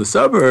people from the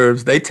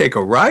suburbs, they take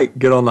a right,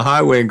 get on the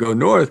highway and go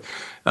north,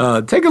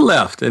 take a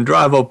left and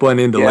drive up on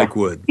into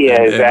Lakewood. Yeah,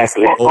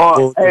 exactly.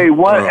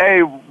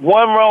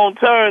 One wrong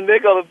turn, they're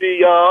going to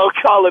be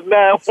calling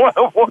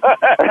 911.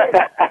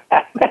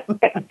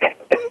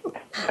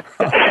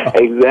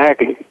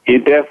 Exactly. You're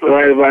definitely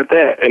right about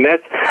that. And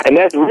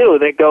that's real.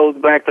 That goes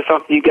back to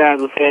something you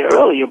guys were saying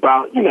earlier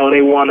about,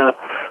 they want to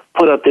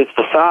put up this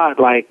facade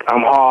like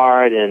I'm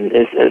hard, and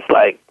it's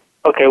like,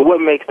 okay, what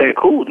makes that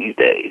cool these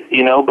days?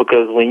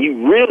 Because when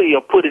you really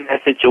are put in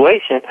that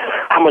situation,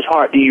 how much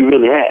heart do you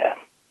really have?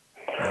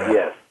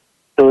 Yes.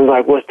 So it's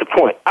like, what's the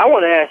point? I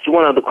want to ask you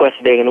one other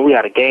question, Dagan, and we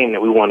got a game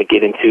that we want to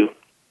get into.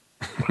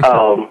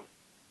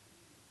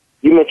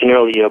 You mentioned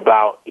earlier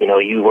about,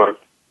 you work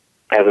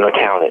as an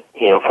accountant,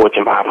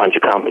 Fortune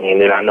 500 company,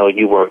 and then I know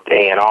you worked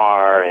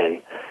A&R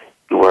and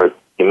you worked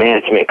your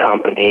management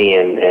company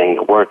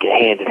and working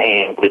hand in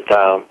hand with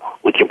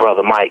your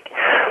brother Mike.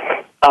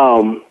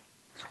 The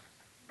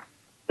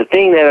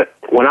thing that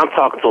when I'm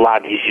talking to a lot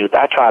of these youth,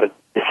 I try to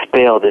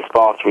dispel this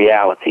false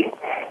reality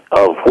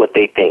of what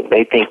they think.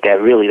 They think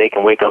that really they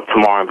can wake up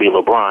tomorrow and be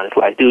LeBron. It's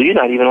like, dude, you're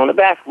not even on the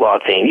basketball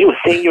team. You a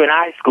senior in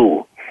high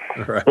school.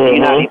 Right. You're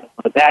not even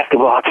on the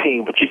basketball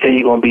team, but you say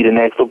you're going to be the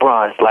next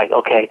LeBron. It's like,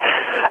 okay,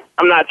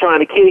 I'm not trying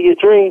to kill your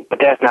dream, but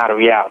that's not a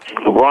reality.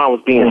 LeBron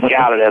was being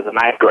scouted as a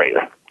ninth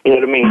grader. You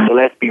know what I mean? So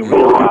let's be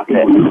real about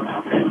that.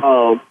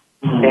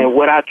 And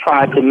what I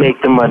try to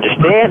make them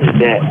understand is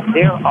that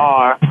there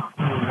are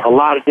a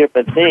lot of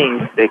different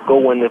things that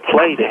go into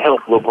play to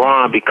help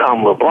LeBron become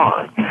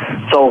LeBron.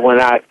 So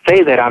when I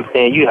say that, I'm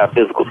saying you have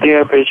physical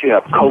therapists, you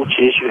have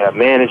coaches, you have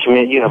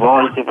management, you have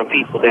all these different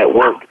people that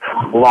work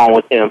along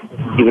with him,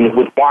 even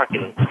with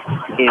marketing.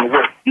 And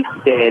what you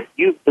said,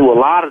 you do a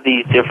lot of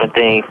these different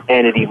things,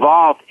 and it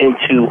evolved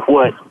into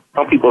what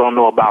some people don't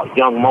know about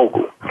Young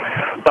Mogul.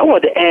 So I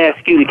wanted to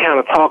ask you to kind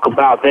of talk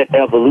about that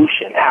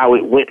evolution, how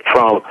it went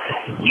from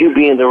you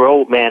being the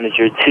road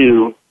manager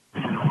to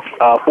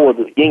for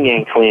the Yin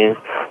Yang Twins,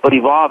 but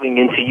evolving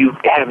into you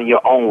having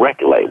your own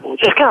record label.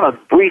 Just kind of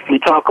briefly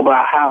talk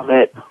about how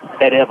that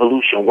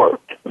evolution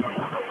worked.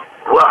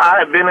 Well, I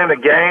had been in the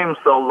game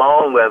so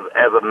long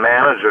as a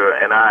manager,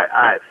 and I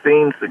had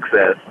seen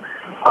success.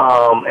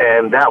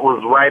 And that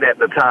was right at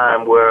the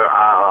time where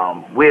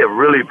we had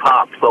really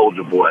popped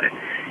Soulja Boy.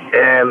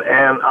 And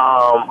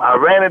I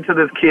ran into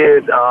this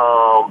kid,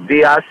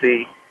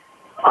 DIC,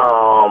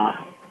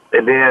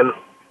 and then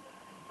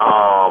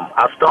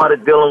I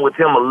started dealing with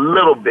him a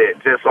little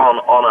bit, just on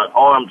an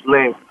arm's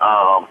length.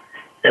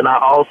 And I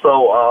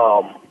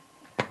also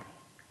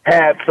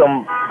had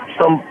some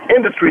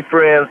industry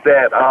friends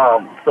that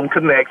some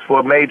connects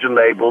for major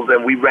labels,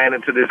 and we ran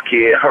into this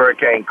kid,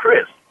 Hurricane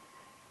Chris.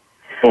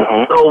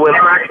 Mm-hmm. So when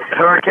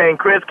Hurricane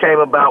Chris came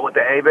about with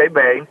the Ave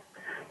Bay,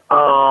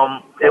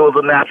 it was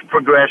a natural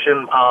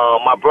progression.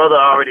 My brother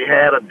already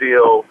had a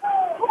deal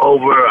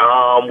over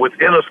with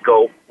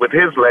Interscope with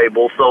his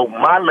label, so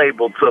my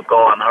label took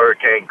on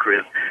Hurricane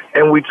Chris,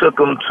 and we took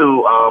him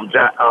to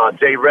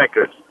J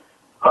Records,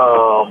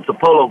 to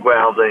Polo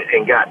Grounds,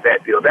 and got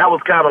that deal. That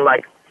was kind of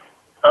like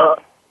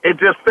it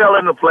just fell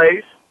into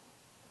place.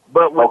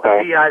 But with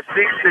the DIC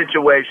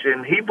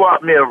situation, he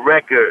brought me a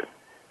record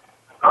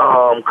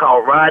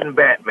called Riding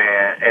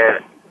Batman,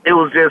 and it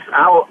was just,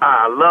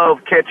 I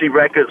love catchy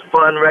records,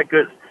 fun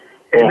records,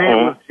 and it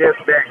was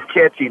just that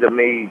catchy to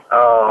me.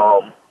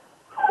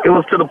 It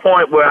was to the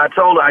point where I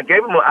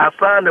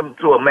signed him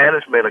to a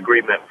management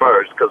agreement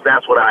first, because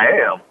that's what I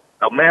am,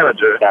 a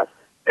manager. Yeah.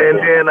 And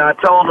then I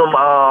told him,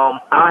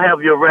 I'll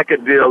have your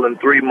record deal in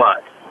 3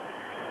 months.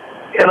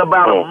 In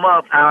about a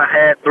month, I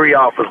had 3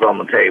 offers on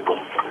the table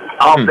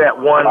off that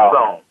one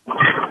song.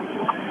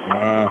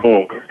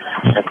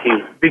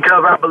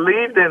 Because I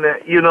believed in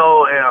it, and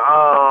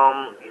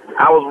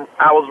I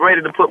was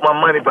ready to put my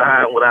money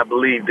behind what I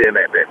believed in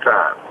at that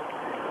time.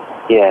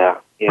 Yeah.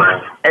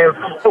 And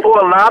for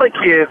a lot of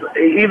kids,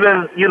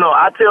 even,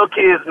 I tell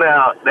kids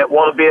now that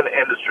want to be in the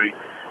industry,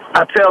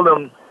 I tell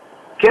them,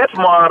 catch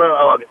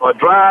MARTA or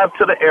drive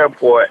to the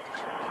airport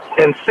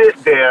and sit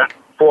there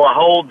for a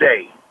whole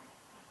day.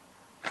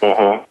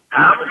 How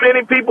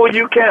many people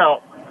you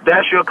count,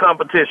 that's your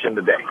competition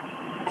today.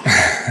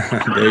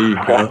 There you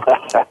go.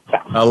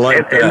 I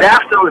like that. And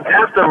that's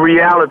the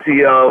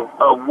reality of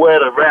where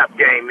the rap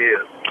game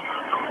is.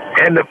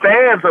 And the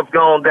fans have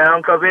gone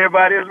down because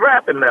everybody is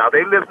rapping now.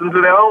 They listen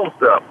to their own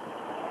stuff.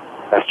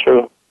 That's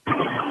true.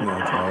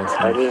 That's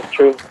awesome. That is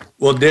true.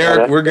 Well,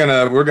 Derek, we're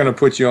gonna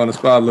put you on the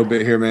spot a little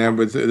bit here, man.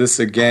 But this is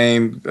a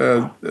game.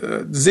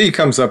 Z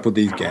comes up with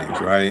these games,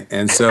 right?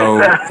 And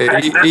so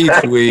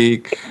each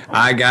week,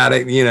 I got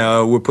it.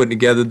 We're putting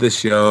together the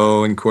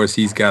show, and of course,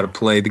 he's got to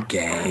play the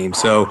game.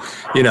 So,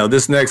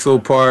 this next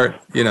little part,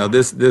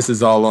 this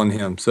is all on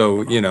him.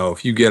 So,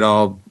 if you get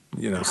all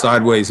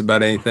sideways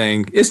about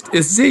anything, it's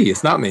Z.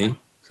 It's not me.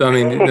 So I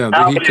mean,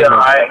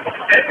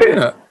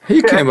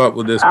 he came up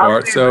with this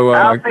part. So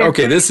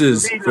okay, this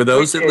is for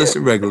those that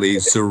listen regularly.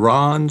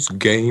 Zeron's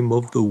Game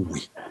of the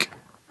Week.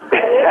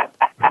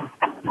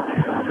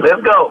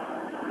 Let's go.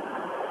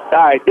 All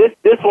right, this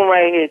one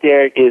right here,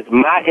 Derek, is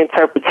my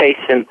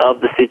interpretation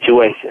of the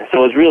situation.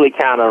 So it's really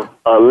kind of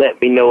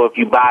let me know if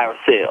you buy or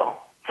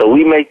sell. So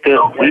we make the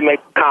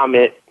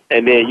comment,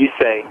 and then you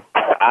say,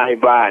 I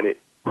ain't buying it.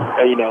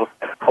 I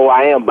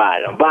am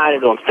buying it. I'm buying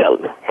it or I'm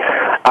selling it.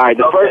 All right,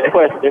 the first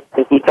question,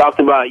 since we talked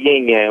about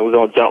Yin Yang, we're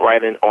going to jump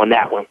right in on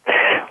that one.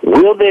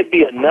 Will there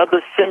be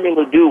another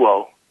similar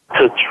duo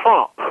to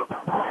trump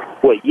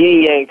what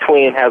Yin Yang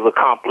Twin has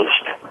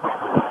accomplished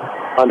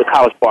under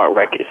College Park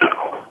Records?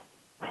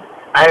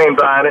 I ain't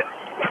buying it.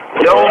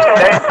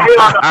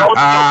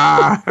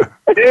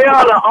 They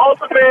are the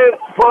ultimate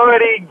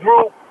party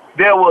group.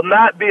 There will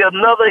not be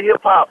another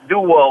hip-hop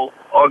duo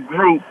or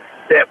group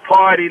that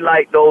party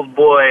like those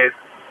boys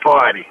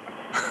party.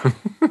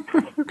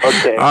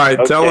 Okay. All right,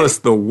 tell okay. us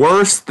the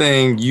worst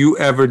thing you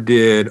ever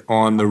did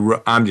on the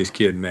road. I'm just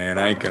kidding, man.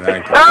 I ain't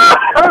gonna.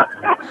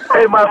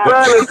 Hey, my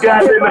son has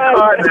got in the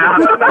car now.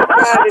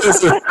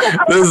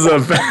 this is a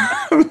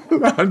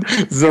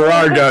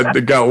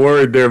Gerard got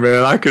worried there,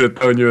 man. I could have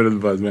thrown you under the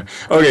bus, man.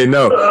 Okay,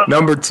 no.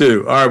 Number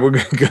 2. All right, we're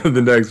gonna go to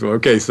the next one.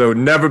 Okay, so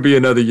never be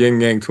another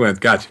Yin Yang Twins.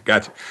 Gotcha.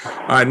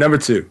 All right, number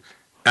 2.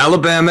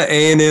 Alabama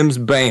A&M's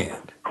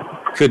band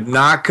could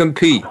not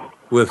compete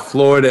with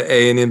Florida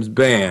A&M's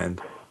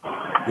band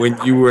when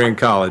you were in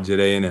college at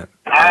A&M.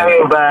 I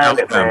ain't buying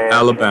it, man.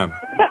 Alabama.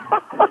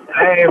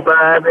 I ain't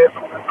buying it.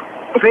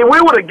 See,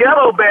 we were the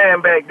ghetto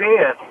band back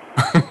then.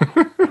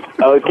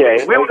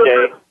 Okay. We would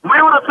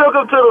have took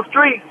them to the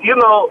streets. You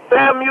know,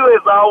 FAMU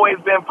has always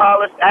been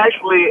polished.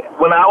 Actually,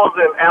 when I was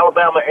in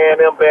Alabama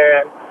A&M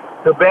band,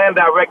 the band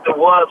director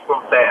was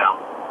from FAM.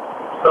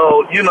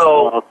 So, you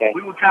know,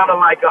 we were kind of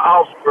like an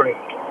offspring.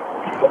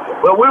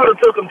 But we would have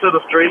took them to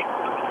the streets.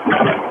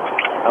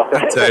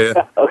 I tell you,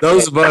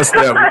 those of us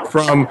that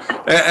from,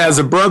 as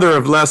a brother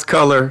of less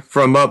color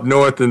from up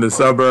north in the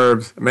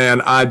suburbs,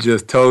 man, I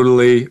just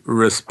totally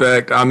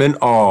respect. I'm in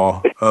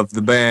awe of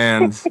the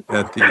bands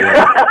at the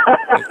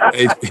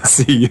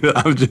HBC.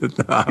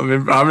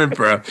 I'm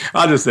impressed.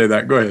 I'll just say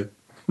that. Go ahead.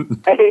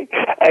 Hey,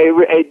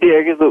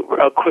 Derek, it's a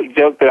quick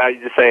joke that I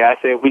used to say. I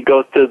said we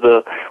want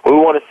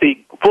to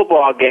see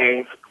football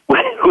games.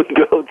 We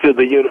go to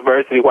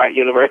the white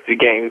university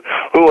games.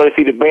 We want to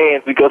see the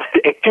bands. We go to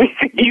the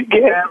HBCU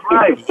games. That's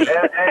right.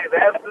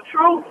 That's the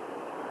truth.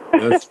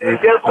 That's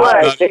true. All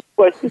right, next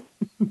question.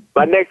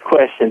 My next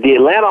question. The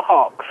Atlanta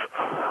Hawks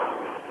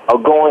are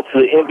going to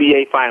the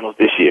NBA Finals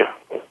this year.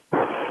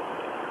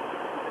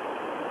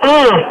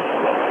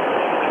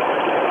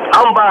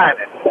 I'm buying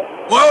it.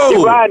 Whoa!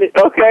 You buying it?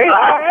 Okay.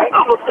 All right.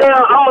 I'm gonna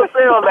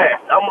sell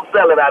that. I'm gonna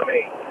sell it. I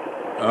mean.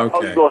 Okay.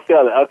 Oh, you gonna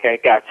sell it? Okay,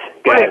 gotcha.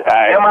 Wait, All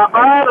right. am I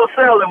buying or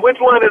selling? Which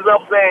one is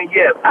I'm saying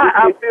yes?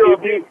 I feel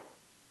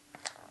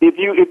if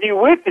you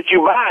with it,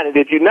 you buying it.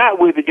 If you're not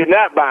with it, you're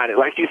not buying it.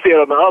 Like you said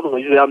on the other one,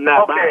 you said I'm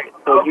not buying it.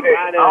 So you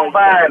buying it? I'm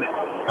buying it.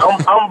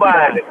 I'm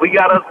buying it. We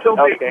got us 2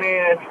 big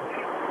men,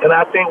 and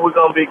I think we're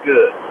gonna be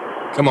good.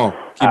 Come on,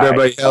 keep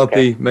everybody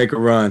healthy, make a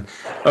run.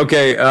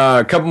 Okay,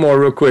 a couple more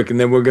real quick, and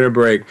then we're gonna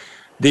break.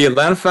 The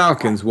Atlanta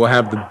Falcons will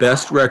have the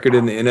best record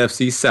in the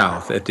NFC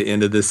South at the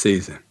end of this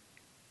season.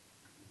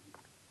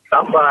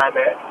 I'm buying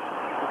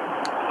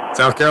that.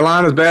 South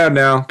Carolina's bad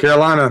now.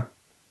 Carolina.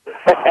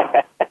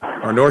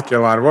 Or North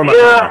Carolina. Where am I?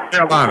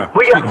 Carolina.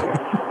 We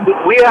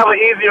have an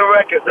easier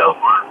record, though.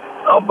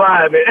 I'm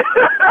buying it.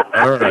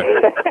 All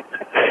right.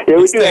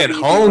 You're staying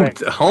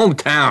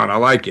hometown. I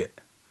like it.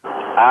 All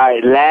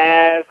right,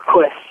 last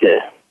question.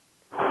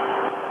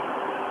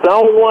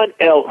 Someone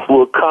else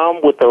will come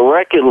with a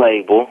record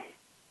label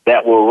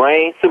that will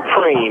reign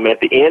supreme at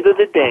the end of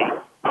the day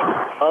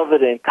other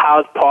than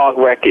College Park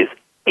Records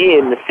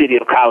in the city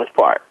of College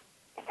Park.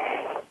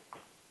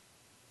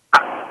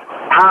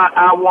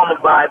 I want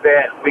to buy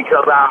that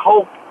because I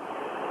hope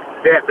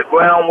that the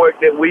groundwork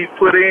that we've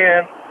put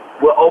in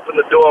will open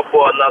the door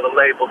for another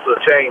label to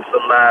change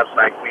some lives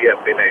like we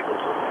have been able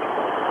to.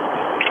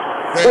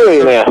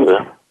 Brilliant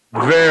answer.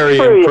 Very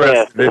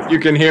impressive. If you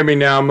can hear me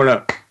now, I'm going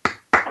to...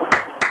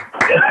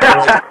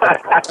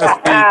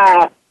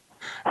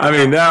 I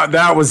mean,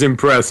 that was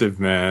impressive,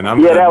 man. That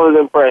was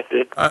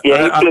impressive. He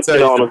flipped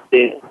it on us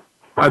then.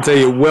 I tell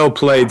you, well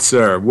played,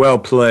 sir. Well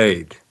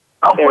played.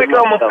 I'm quick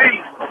on my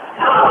feet.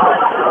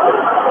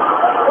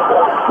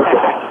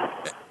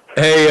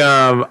 Hey,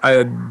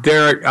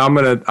 Derek, I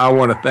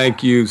want to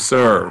thank you,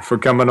 sir, for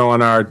coming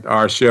on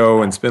our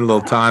show and spend a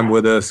little time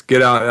with us.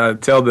 Get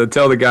out, tell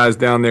the guys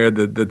down there,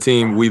 the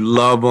team, we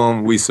love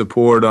them, we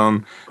support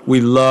them,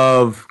 we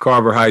love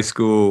Carver High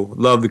School,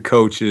 love the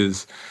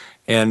coaches.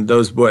 And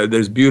those boys,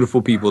 there's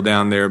beautiful people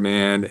down there,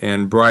 man,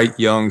 and bright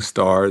young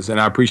stars. And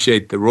I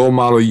appreciate the role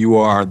model you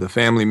are, the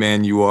family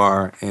man you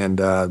are, and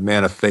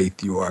man of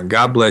faith you are. And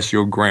God bless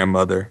your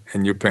grandmother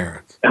and your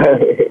parents.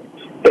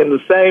 And the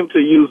same to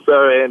you,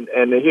 sir. And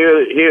to hear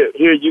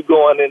you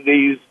going in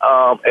these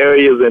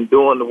areas and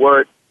doing the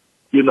work,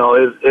 you know,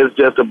 it's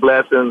just a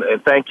blessing.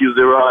 And thank you,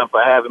 Zeron,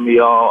 for having me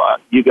on.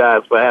 You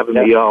guys for having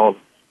me on.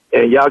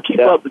 And y'all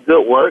keep up the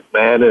good work,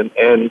 man.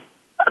 And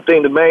I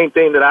think the main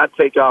thing that I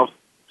take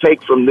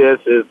from this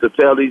is to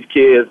tell these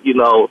kids, you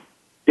know,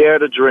 dare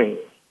to dream.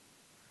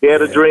 Dare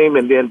to dream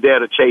and then dare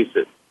to chase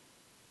it.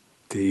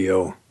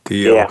 Deal.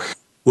 Yeah.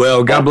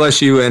 Well, God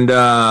bless you. And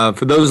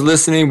for those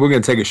listening, we're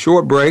going to take a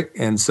short break.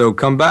 And so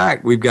come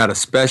back. We've got a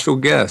special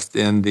guest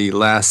in the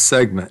last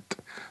segment.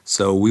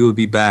 So we will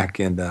be back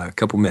in a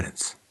couple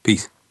minutes.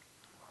 Peace.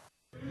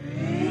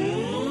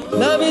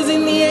 Love is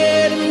in the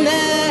air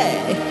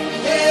tonight.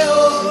 Hey,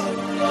 oh.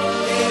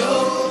 Hey,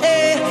 oh.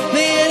 Hey,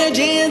 the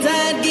energy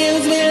inside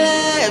gives me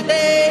life.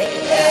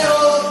 Hey,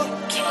 oh.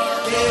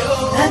 Hey,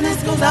 oh. And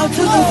this goes out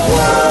to the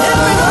world.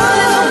 Everyone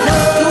is on to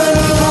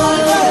everyone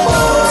in the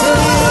world. To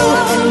you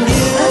and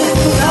you. And this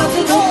goes out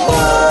to the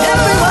world.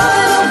 Everyone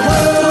is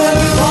on to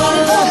everyone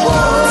in the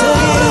world. To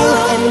you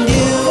and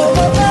you.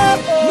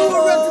 New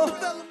Arrested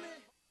Development.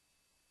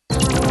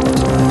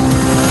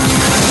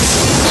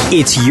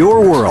 It's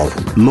your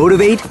world.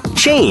 Motivate,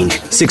 change,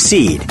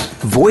 succeed.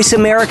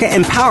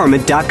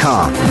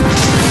 VoiceAmericaEmpowerment.com.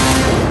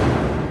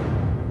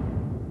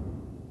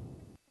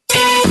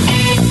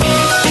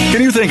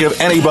 Can you think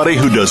of anybody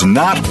who does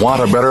not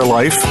want a better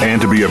life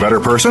and to be a better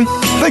person?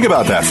 Think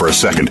about that for a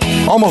second.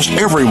 Almost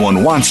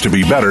everyone wants to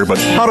be better, but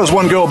how does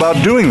one go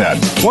about doing that?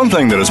 One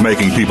thing that is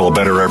making people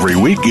better every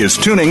week is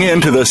tuning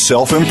in to the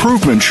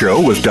Self-Improvement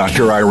Show with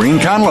Dr. Irene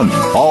Conlon.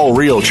 All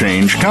real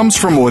change comes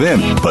from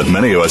within, but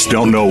many of us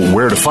don't know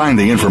where to find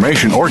the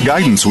information or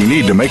guidance we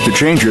need to make the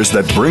changes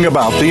that bring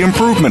about the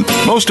improvement.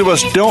 Most of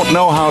us don't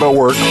know how to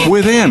work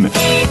within.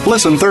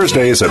 Listen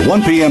Thursdays at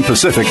 1 p.m.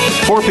 Pacific,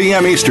 4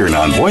 p.m. Eastern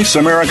on Voice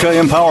America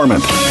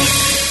Empowerment.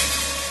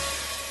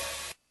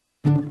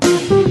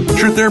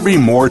 Should there be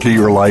more to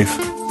your life?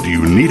 Do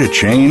you need a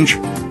change?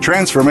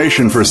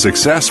 Transformation for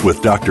Success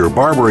with Dr.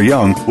 Barbara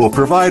Young will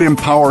provide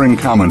empowering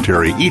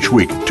commentary each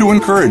week to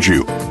encourage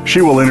you.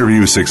 She will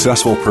interview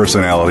successful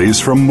personalities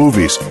from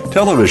movies,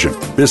 television,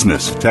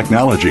 business,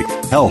 technology,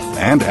 health,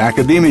 and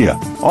academia.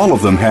 All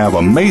of them have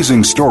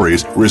amazing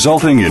stories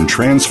resulting in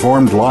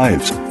transformed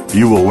lives.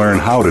 You will learn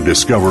how to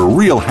discover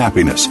real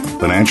happiness,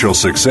 financial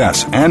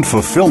success, and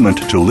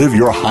fulfillment to live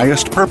your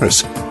highest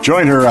purpose.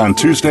 Join her on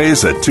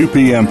Tuesdays at 2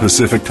 p.m.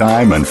 Pacific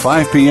Time and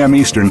 5 p.m.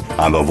 Eastern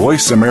on the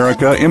Voice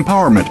America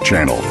Empowerment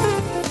Channel.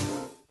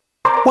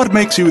 What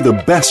makes you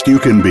the best you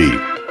can be?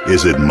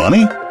 Is it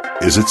money?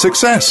 Is it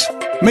success?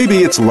 Maybe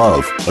it's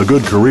love, a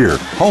good career,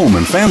 home,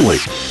 and family.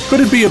 Could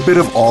it be a bit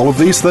of all of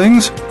these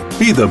things?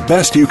 Be the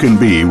best you can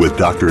be with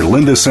Dr.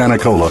 Linda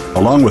Sanicola,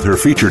 along with her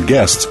featured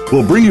guests,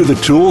 will bring you the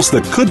tools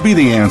that could be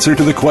the answer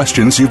to the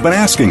questions you've been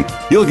asking.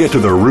 You'll get to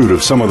the root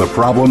of some of the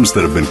problems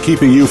that have been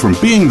keeping you from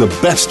being the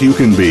best you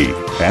can be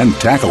and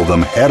tackle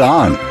them head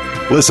on.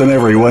 Listen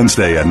every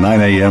Wednesday at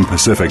 9 a.m.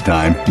 Pacific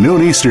Time,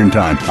 noon Eastern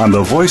Time on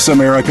the Voice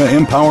America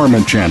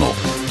Empowerment Channel.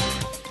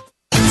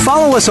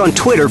 Follow us on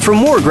Twitter for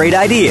more great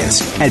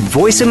ideas at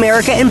Voice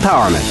America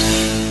Empowerment.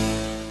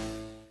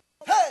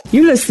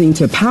 You're listening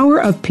to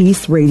Power of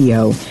Peace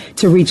Radio.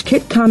 To reach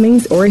Kit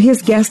Cummings or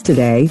his guest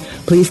today,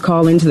 please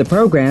call into the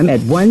program at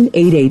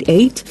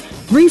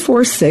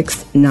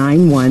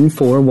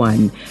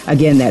 1-888-346-9141.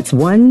 Again, that's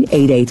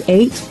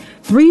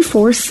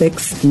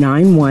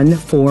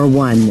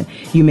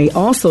 1-888-346-9141. You may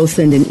also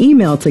send an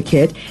email to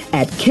Kit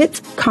at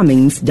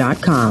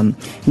kitcummings.com.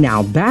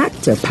 Now back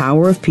to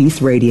Power of Peace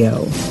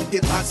Radio.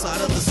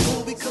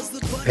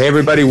 Hey,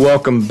 everybody,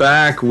 welcome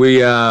back.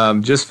 We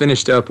just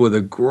finished up with a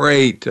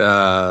great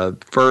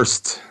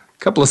first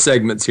couple of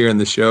segments here in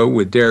the show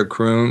with Derek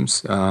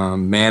Crooms,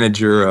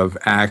 manager of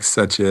acts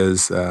such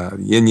as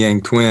Yin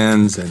Yang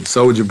Twins and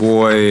Soulja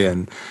Boy.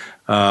 And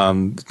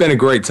it's been a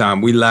great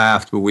time. We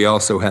laughed, but we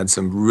also had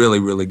some really,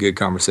 really good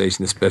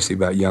conversation, especially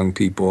about young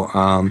people.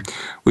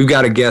 We've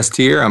got a guest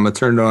here. I'm going to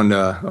turn it on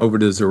over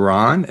to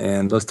Zoran,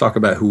 and let's talk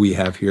about who we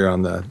have here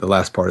on the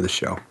last part of the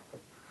show.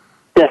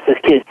 Just as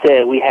Kid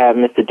said, we have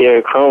Mr.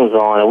 Derek Crooms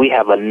on, and we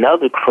have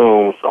another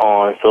Crooms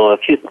on. So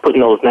if you're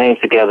putting those names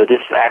together, this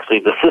is actually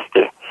the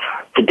sister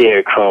to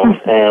Derek Crooms.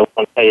 And I want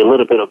to tell you a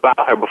little bit about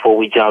her before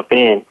we jump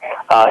in.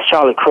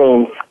 Charlotte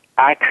Crooms,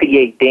 I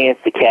Create Dance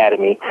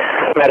Academy.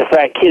 Matter of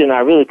fact, Kid and I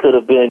really could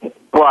have been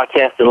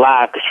broadcasting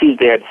live because she's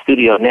there at the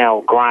studio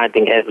now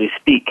grinding as we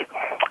speak.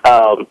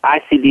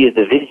 ICD is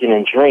the vision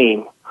and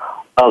dream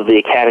of the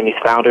Academy's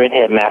founder and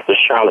headmaster,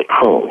 Charlotte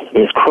Crooms.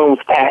 Ms. Crooms'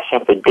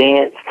 passion for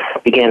dance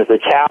began as a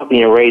child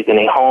being raised in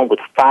a home with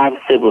 5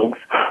 siblings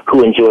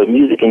who enjoyed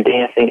music and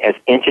dancing as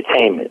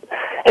entertainment.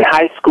 In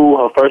high school,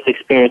 her first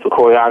experience with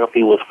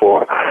choreography was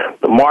for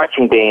the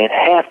marching band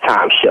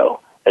halftime show,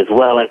 as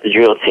well as the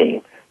drill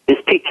team. This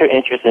piqued her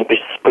interest in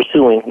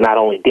pursuing not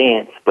only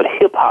dance, but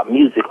hip-hop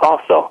music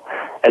also.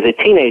 As a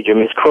teenager,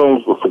 Ms.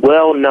 Crooms was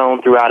well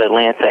known throughout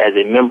Atlanta as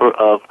a member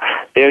of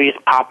various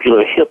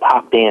popular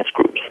hip-hop dance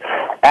groups.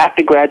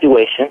 After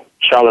graduation,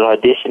 Charlotte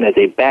auditioned as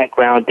a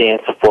background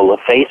dancer for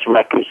LaFace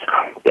Records,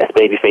 that's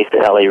Babyface to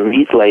L.A.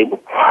 Reid's label,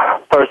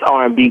 first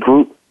R&B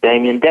group,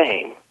 Damian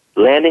Dame,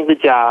 landing the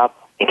job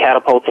and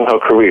catapulting her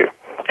career.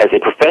 As a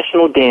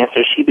professional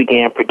dancer, she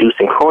began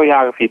producing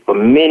choreography for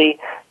many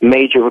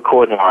major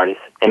recording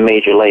artists and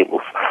major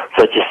labels,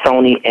 such as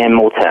Sony and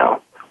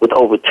Motown. With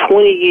over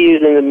 20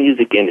 years in the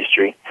music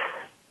industry,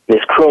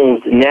 Ms.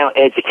 Crooms now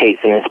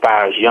educates and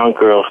inspires young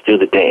girls through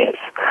the dance.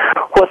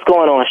 What's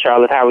going on,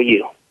 Charlotte? How are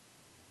you?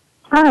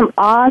 I'm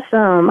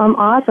awesome.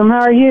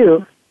 How are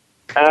you?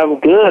 I'm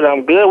good.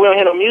 We don't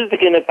hear no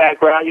music in the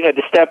background. You had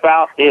to step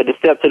out. You had to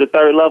step to the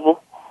third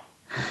level.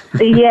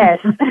 Yes.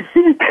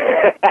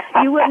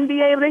 You wouldn't be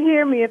able to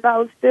hear me if I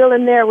was still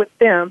in there with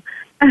them.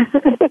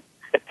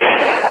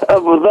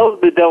 For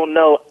those that don't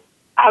know,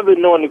 I've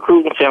been knowing the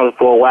Crooms channel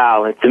for a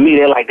while, and to me,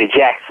 they're like the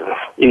Jacksons.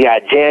 You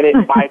got Janet,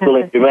 Michael,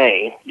 and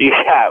Jermaine. You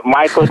got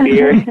Michael,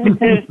 Derek, and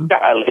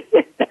Charlotte.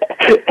 We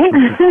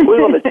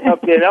want to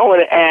jump in. I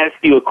want to ask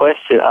you a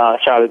question,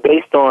 Charlotte,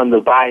 based on the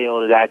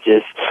bio that I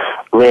just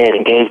read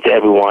and gave to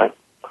everyone.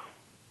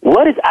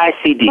 What is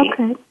ICD,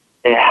 okay,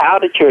 and how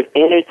did your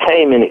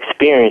entertainment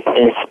experience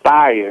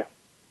inspire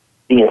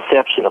the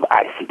inception of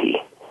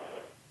ICD?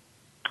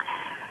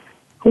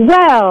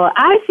 Well,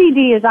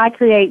 ICD is I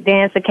Create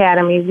Dance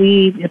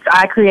Academy. It's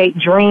I Create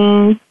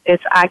Dreams.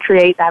 It's I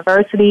Create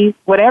Diversity.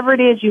 Whatever it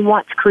is you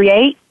want to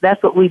create,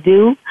 that's what we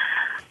do.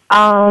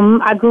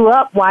 I grew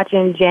up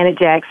watching Janet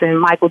Jackson,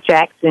 Michael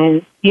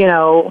Jackson,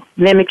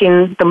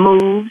 mimicking the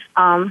moves.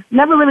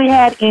 Never really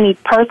had any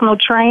personal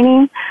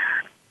training,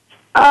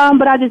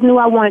 but I just knew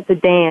I wanted to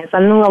dance. I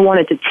knew I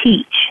wanted to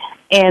teach.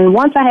 And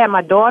once I had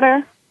my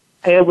daughter,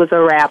 it was a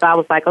wrap. I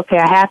was like, okay,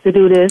 I have to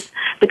do this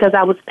because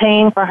I was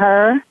paying for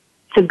her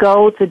to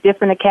go to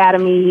different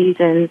academies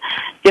and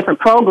different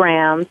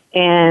programs,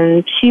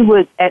 and she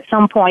would at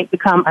some point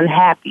become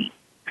unhappy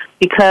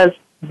because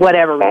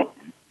whatever reason.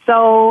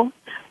 So,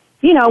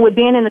 with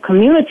being in the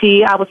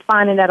community, I was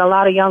finding that a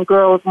lot of young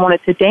girls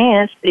wanted to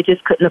dance, they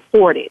just couldn't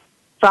afford it.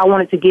 So I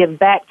wanted to give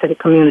back to the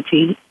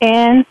community,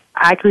 and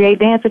I Create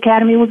Dance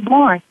Academy was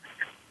born.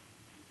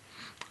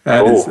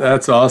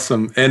 That's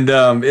awesome, and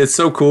it's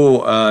so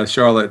cool,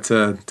 Charlotte,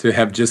 to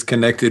have just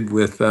connected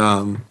with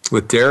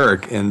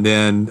Derek, and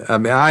then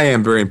I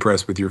am very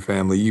impressed with your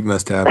family. You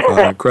must have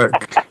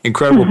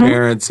incredible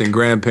parents and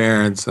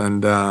grandparents,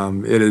 and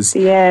it is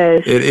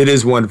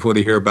wonderful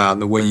to hear about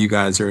and the way you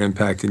guys are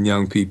impacting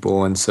young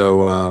people. And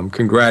so,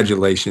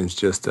 congratulations!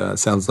 Just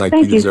sounds like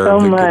you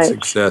deserve good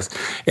success.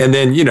 And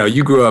then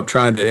you grew up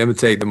trying to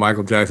imitate the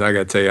Michael Jackson. I got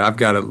to tell you, I've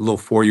got a little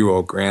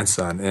 4-year-old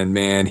grandson, and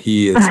man,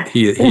 he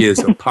is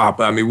a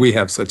pop. I mean, we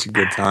have such a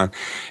good time,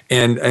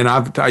 and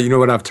you know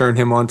what I've turned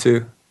him on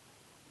to?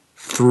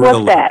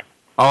 Thriller. What's that?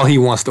 All he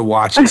wants to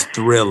watch is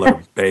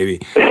Thriller, baby.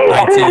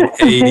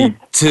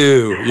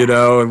 1982,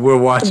 and we're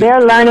watching.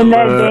 They're learning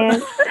that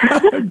dance.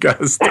 Got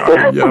to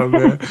start young,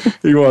 man.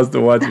 He wants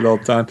to watch it all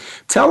the time.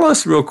 Tell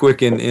us real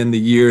quick in the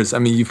years. I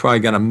mean, you've probably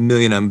got a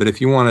million of them, but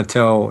if you want to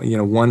tell,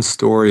 one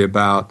story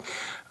about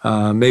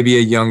maybe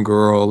a young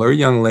girl or a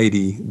young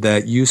lady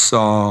that you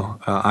saw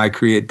I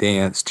Create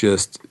Dance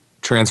just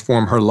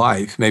transform her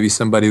life. Maybe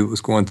somebody who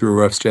was going through a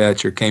rough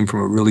stretch or came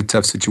from a really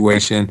tough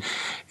situation,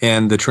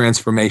 and the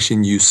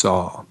transformation you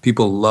saw.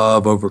 People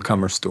love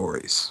overcomer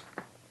stories.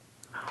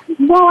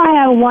 Well, I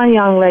have one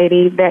young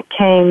lady that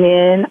came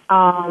in,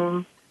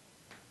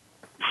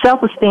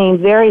 self-esteem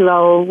very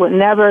low, would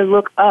never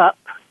look up.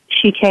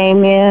 She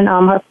came in,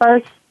 her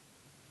first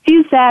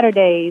few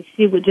Saturdays,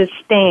 she would just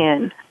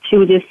stand. She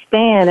would just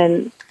stand,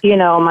 and,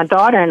 my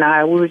daughter and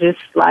I, we were just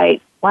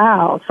like,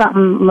 wow,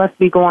 something must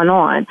be going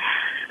on.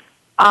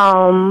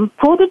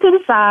 Pulled her to the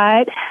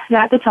side,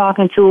 got to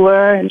talking to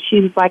her, and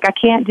she was like, I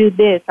can't do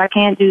this, I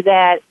can't do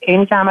that.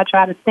 Anytime I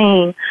try to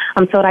sing,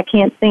 I'm told I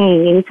can't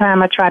sing.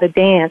 Anytime I try to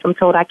dance, I'm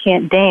told I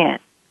can't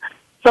dance.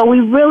 So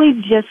we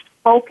really just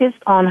focused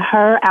on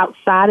her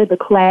outside of the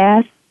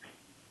class,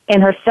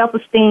 and her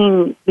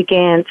self-esteem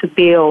began to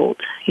build.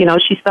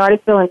 She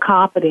started feeling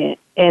confident,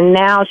 and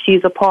now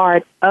she's a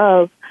part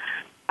of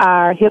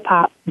our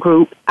hip-hop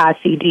group,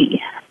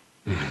 ICD.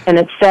 And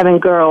it's 7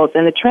 girls,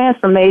 and the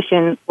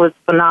transformation was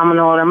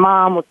phenomenal. Her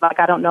mom was like,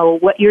 I don't know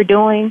what you're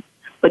doing,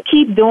 but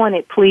keep doing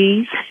it,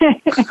 please.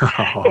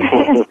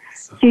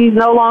 She's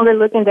no longer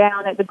looking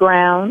down at the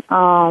ground.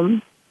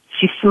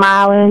 She's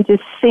smiling,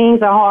 just sings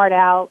her heart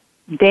out,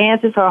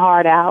 dances her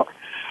heart out.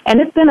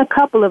 And it's been a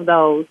couple of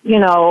those,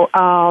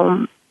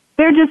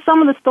 they're just,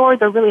 some of the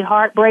stories are really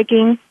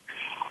heartbreaking.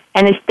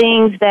 And it's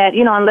things that,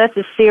 unless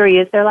it's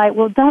serious, they're like,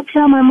 well, don't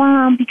tell my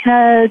mom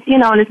because,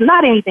 and it's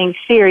not anything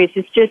serious.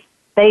 It's just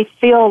they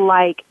feel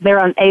like they're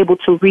unable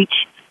to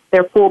reach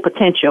their full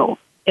potential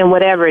in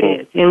whatever it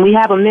is. And we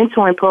have a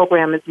mentoring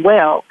program as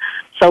well.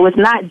 So it's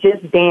not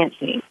just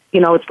dancing.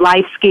 It's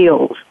life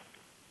skills,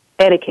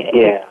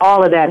 etiquette,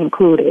 all of that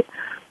included.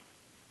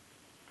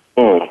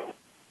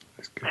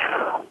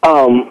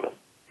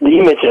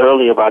 You mentioned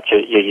earlier about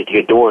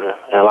your daughter,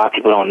 and a lot of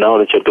people don't know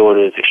that your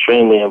daughter is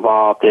extremely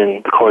involved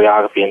in the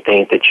choreography and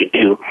things that you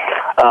do.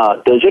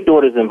 Does your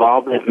daughter's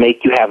involvement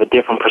make you have a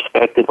different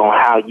perspective on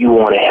how you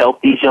want to help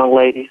these young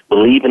ladies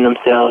believe in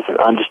themselves and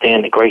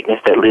understand the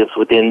greatness that lives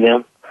within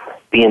them,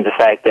 being the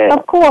fact that,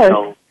 of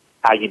course,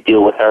 how you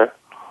deal with her?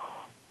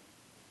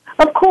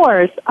 Of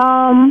course.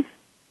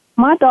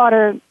 My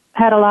daughter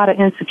had a lot of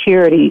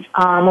insecurities.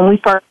 When we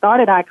first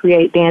started I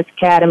Create Dance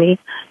Academy,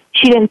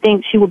 she didn't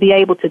think she would be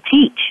able to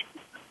teach.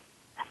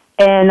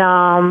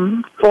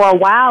 And for a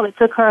while, it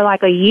took her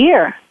like a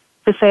year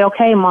to say,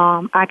 okay,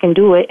 Mom, I can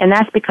do it. And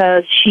that's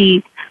because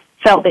she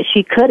felt that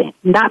she couldn't.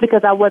 Not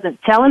because I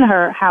wasn't telling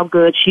her how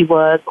good she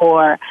was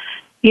or,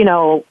 you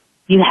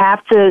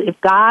have to, if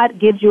God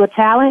gives you a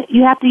talent,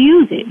 you have to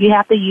use it. You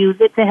have to use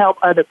it to help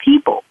other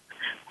people.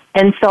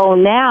 And so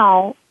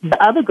now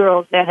the other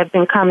girls that have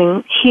been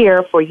coming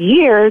here for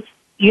years,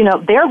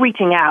 they're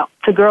reaching out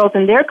to girls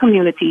in their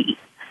communities,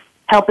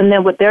 helping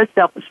them with their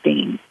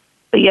self-esteem.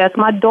 But yes,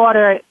 my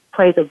daughter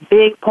plays a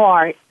big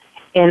part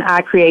in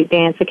I Create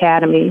Dance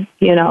Academy.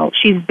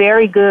 She's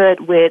very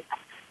good with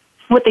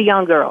the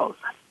young girls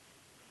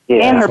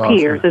and her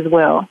peers as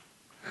well.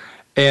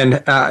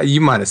 And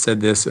you might have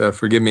said this,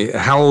 forgive me.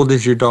 How old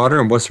is your daughter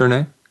and what's her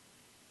name?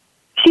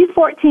 She's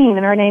 14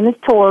 and her name is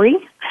Tori.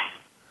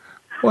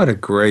 What a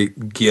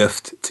great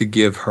gift to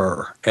give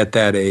her at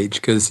that age.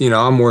 Because,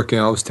 I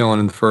was telling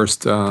in the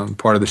first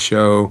part of the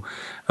show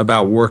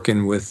about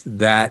working with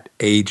that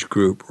age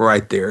group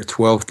right there,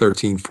 12,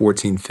 13,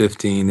 14,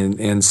 15.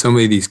 And so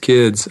many of these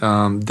kids,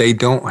 they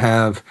don't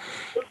have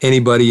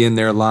anybody in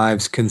their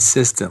lives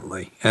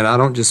consistently. And I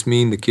don't just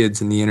mean the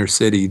kids in the inner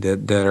city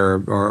that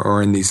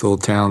are in these little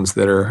towns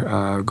that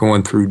are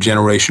going through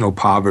generational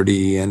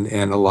poverty and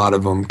a lot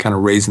of them kind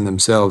of raising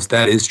themselves.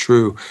 That is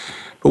true.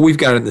 But we've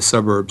got it in the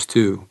suburbs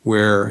too,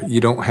 where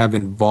you don't have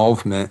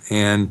involvement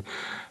and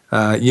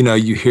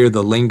you hear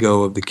the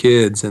lingo of the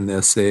kids and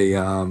they'll say,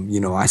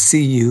 I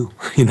see you.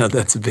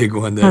 That's a big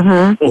one.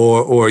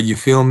 Or you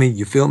feel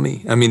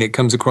me. I mean, it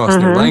comes across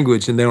their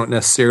language and they don't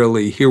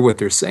necessarily hear what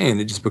they're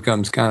saying. It just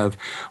becomes kind of,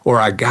 or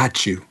I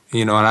got you.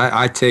 And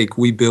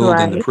we build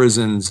in the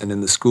prisons and in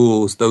the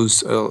schools,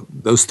 those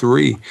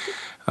three.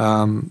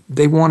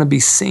 They want to be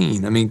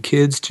seen. I mean,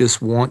 kids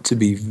just want to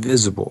be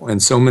visible.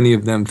 And so many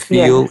of them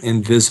feel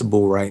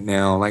invisible right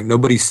now. Like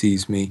nobody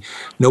sees me.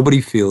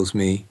 Nobody feels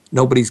me.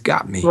 Nobody's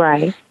got me.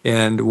 Right.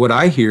 And what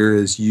I hear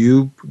is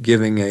you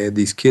giving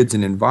these kids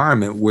an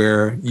environment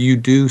where you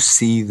do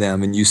see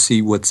them and you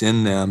see what's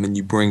in them and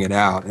you bring it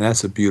out. And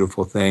that's a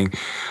beautiful thing.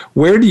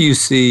 Where do you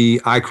see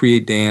I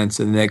Create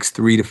Dance in the next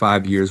 3 to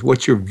 5 years?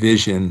 What's your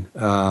vision,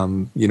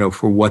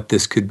 for what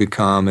this could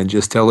become? And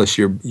just tell us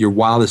your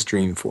wildest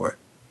dream for it.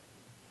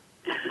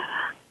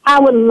 I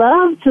would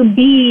love to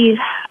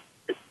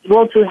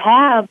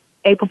have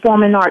a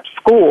performing arts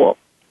school,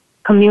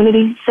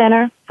 community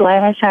center /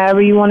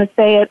 however you want to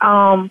say it.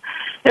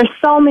 There's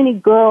so many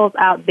girls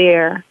out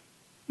there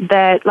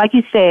that, like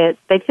you said,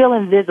 they feel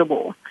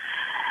invisible.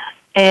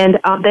 And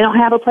they don't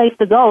have a place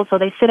to go, so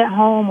they sit at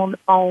home on the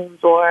phones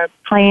or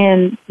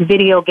playing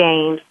video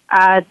games.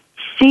 I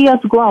see us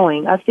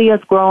growing. I see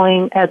us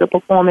growing as a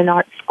performing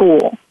arts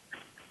school.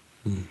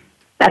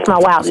 That's my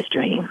wildest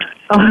dream.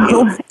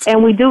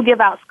 And we do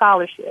give out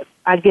scholarships.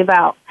 I give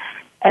out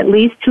at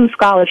least 2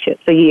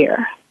 scholarships a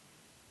year.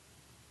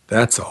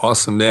 That's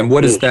awesome, man.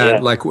 What is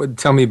that like?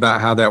 Tell me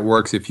about how that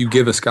works. If you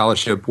give a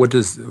scholarship, what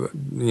does,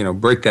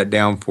 break that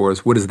down for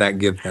us. What does that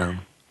give them?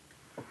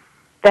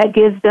 That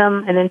gives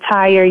them an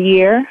entire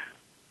year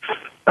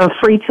of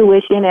free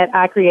tuition at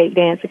I Create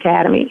Dance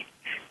Academy.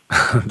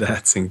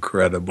 That's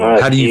incredible.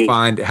 How do you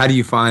find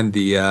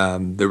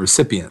the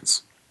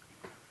recipients?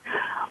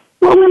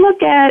 Well, we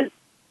look at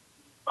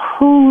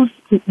who's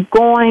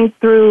going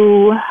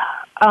through,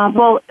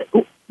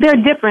 there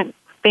are different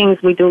things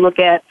we do look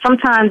at.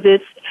 Sometimes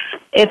it's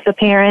the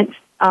parents.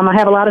 I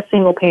have a lot of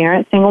single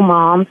parents, single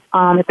moms,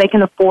 if they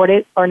can afford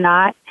it or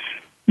not.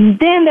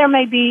 Then there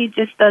may be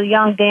just a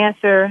young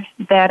dancer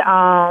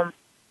that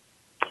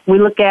we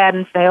look at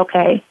and say,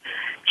 okay,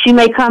 she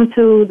may come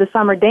to the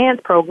summer dance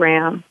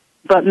program,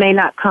 but may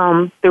not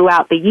come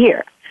throughout the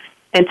year.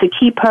 And to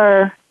keep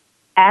her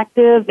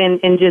active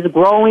and just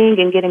growing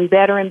and getting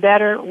better and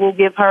better, we'll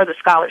give her the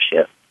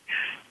scholarship.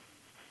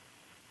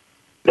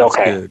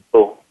 Okay,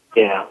 cool.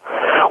 Yeah.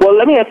 Well,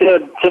 let me ask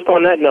you, just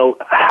on that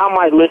note, how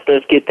might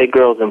listeners get their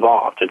girls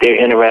involved? If they're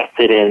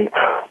interested in,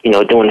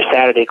 doing the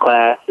Saturday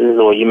classes,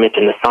 or you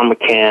mentioned the summer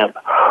camp,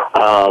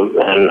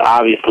 and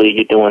obviously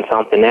you're doing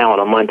something now on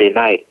a Monday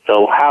night.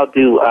 So how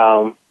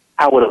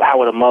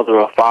would a mother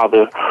or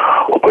father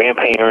or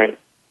grandparent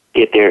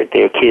get their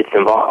kids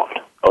involved,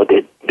 or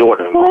their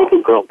daughter involved?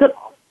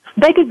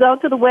 They could go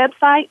to the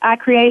website,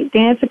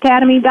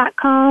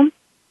 icreatedanceacademy.com.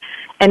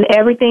 And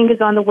everything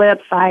is on the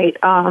website.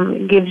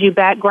 It gives you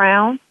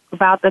background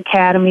about the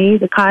academy,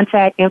 the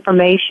contact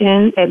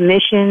information,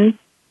 admissions.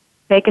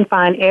 They can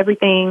find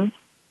everything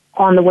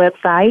on the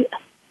website.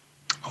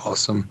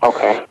 Awesome.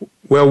 Okay.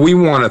 Well, we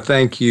want to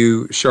thank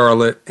you,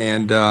 Charlotte,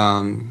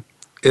 and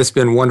it's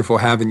been wonderful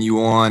having you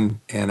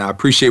on, and I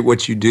appreciate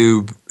what you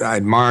do. I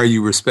admire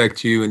you,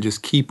 respect you, and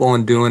just keep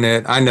on doing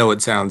it. I know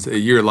it sounds,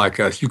 you're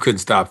like us. You couldn't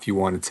stop if you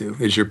wanted to.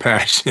 It's your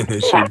passion.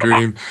 It's your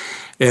dream.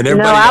 And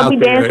everybody I'll be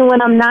dancing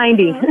when I'm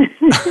 90.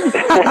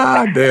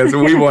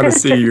 So we want to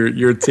see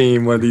your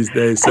team one of these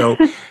days. So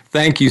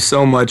thank you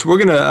so much. We're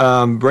going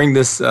to bring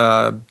this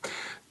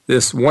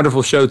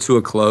wonderful show to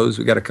a close.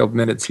 We got a couple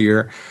minutes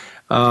here.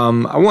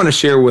 I want to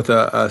share with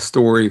a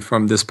story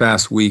from this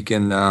past week,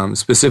 and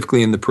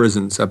specifically in the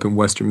prisons up in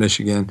Western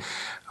Michigan.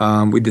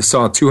 We just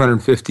saw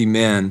 250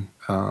 men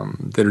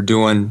that are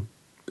doing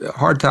a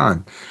hard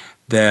time,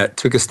 that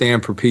took a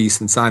stand for peace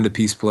and signed a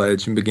peace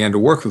pledge and began to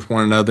work with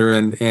one another.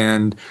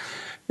 And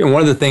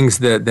one of the things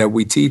that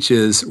we teach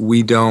is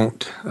we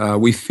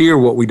fear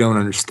what we don't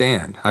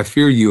understand. I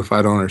fear you if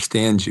I don't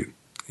understand you.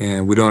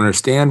 And we don't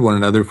understand one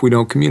another if we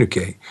don't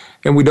communicate.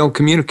 And we don't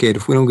communicate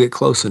if we don't get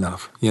close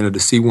enough, to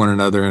see one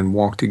another and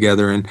walk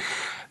together. And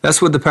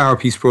that's what the Power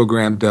Peace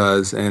program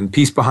does. And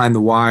Peace Behind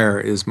the Wire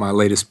is my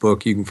latest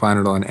book. You can find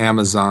it on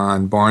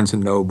Amazon, Barnes &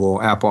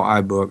 Noble, Apple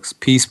iBooks,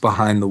 Peace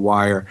Behind the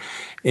Wire.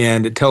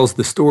 And it tells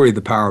the story of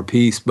the power of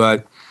peace.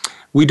 But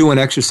we do an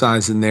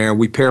exercise in there.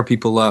 We pair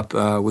people up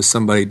with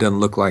somebody who doesn't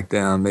look like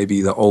them,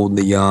 maybe the old and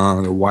the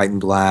young, or white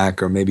and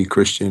black, or maybe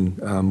Christian,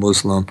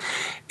 Muslim.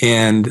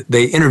 And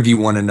they interview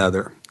one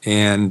another.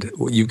 And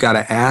you've got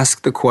to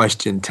ask the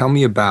question, tell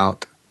me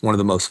about one of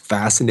the most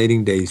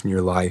fascinating days in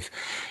your life.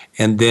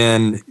 And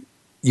then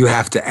you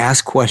have to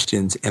ask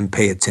questions and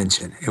pay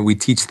attention. And we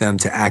teach them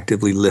to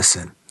actively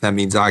listen. That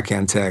means eye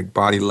contact,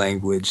 body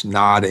language,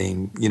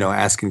 nodding,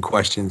 asking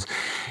questions.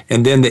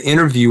 And then the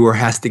interviewer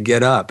has to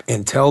get up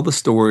and tell the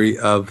story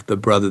of the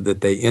brother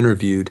that they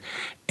interviewed.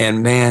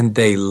 And man,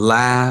 they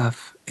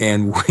laugh.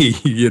 And we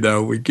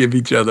give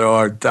each other a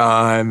hard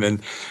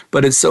time.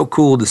 But it's so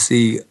cool to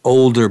see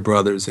older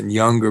brothers and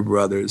younger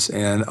brothers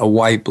and a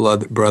white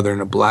brother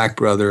and a black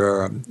brother,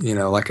 or,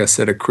 like I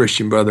said, a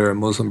Christian brother, a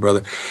Muslim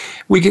brother.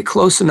 We get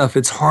close enough.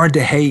 It's hard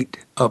to hate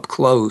up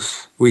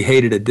close. We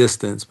hate at a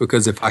distance,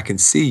 because if I can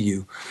see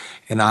you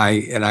and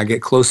I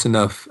get close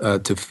enough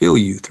to feel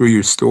you through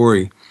your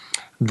story,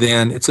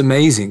 then it's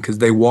amazing, because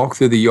they walk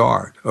through the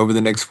yard over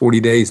the next 40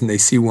 days and they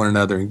see one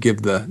another and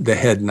give the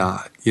head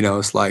nod.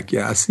 It's like,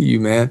 yeah, I see you,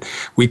 man.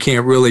 We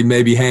can't really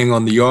maybe hang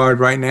on the yard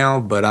right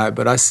now, but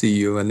I see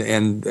you.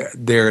 And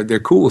they're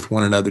cool with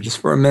one another just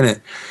for a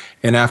minute.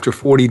 And after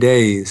 40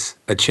 days,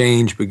 a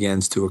change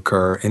begins to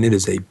occur, and it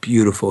is a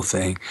beautiful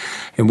thing.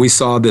 And we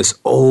saw this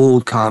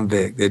old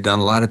convict that had done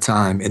a lot of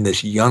time and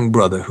this young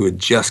brother who had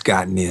just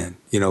gotten in,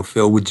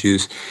 filled with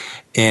juice.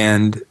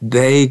 And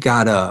they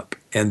got up,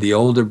 and the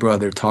older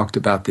brother talked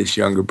about this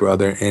younger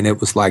brother, and it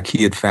was like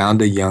he had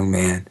found a young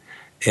man.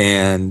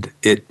 And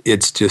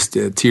it's just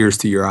tears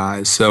to your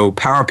eyes. So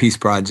Power Peace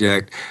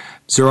Project.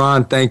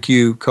 Zoran, thank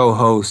you,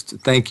 co-host.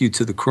 Thank you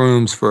to the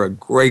Crooms for a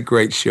great,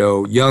 great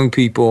show. Young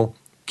people,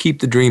 keep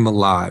the dream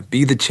alive.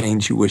 Be the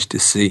change you wish to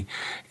see.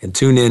 And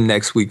tune in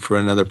next week for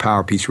another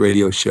Power Peace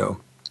radio show.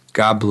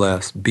 God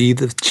bless. Be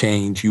the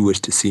change you wish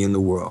to see in the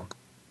world.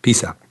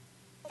 Peace out.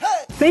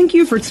 Thank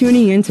you for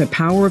tuning in to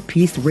Power of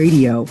Peace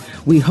Radio.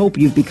 We hope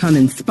you've become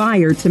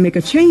inspired to make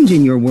a change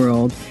in your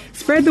world.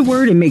 Spread the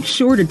word and make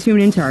sure to tune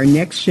into our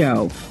next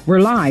show. We're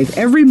live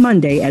every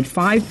Monday at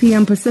 5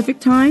 p.m. Pacific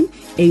Time,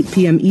 8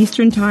 p.m.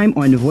 Eastern Time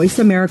on the Voice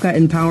America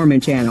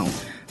Empowerment Channel.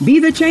 Be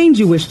the change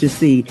you wish to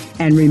see,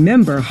 and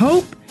remember,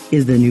 hope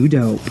is the new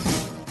dope.